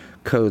 off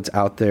codes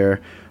out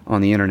there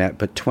on the internet,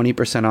 but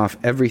 20% off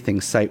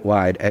everything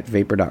site-wide at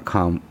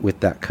Vapor.com with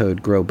that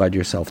code Grow Bud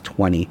Yourself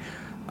 20.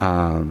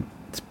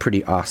 It's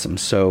pretty awesome.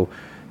 So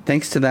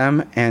thanks to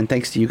them, and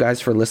thanks to you guys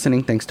for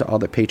listening. Thanks to all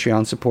the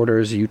Patreon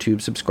supporters, YouTube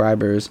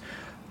subscribers.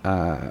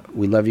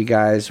 We love you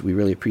guys. We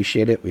really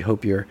appreciate it. We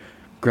hope you're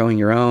growing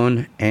your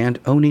own and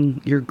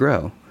owning your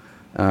grow.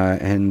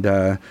 And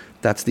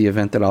that's the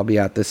event that I'll be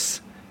at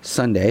this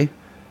Sunday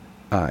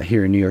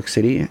here in New York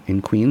City,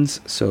 in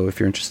Queens. So if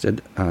you're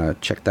interested,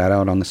 check that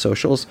out on the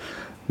socials.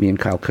 Me and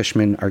Kyle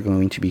Cushman are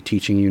going to be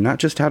teaching you not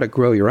just how to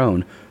grow your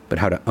own, but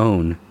how to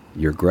own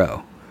your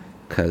grow.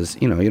 Because,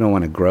 you don't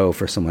want to grow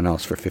for someone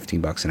else for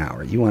 $15 an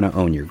hour. You want to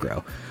own your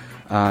grow.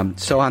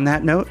 So on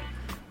that note,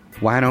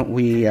 why don't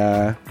we...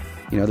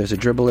 there's a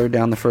dribbler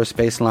down the first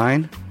base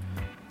line.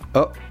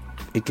 Oh,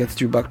 it gets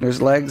through Buckner's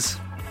legs.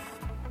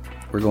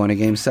 We're going to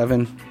Game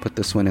 7. Put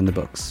this one in the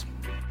books.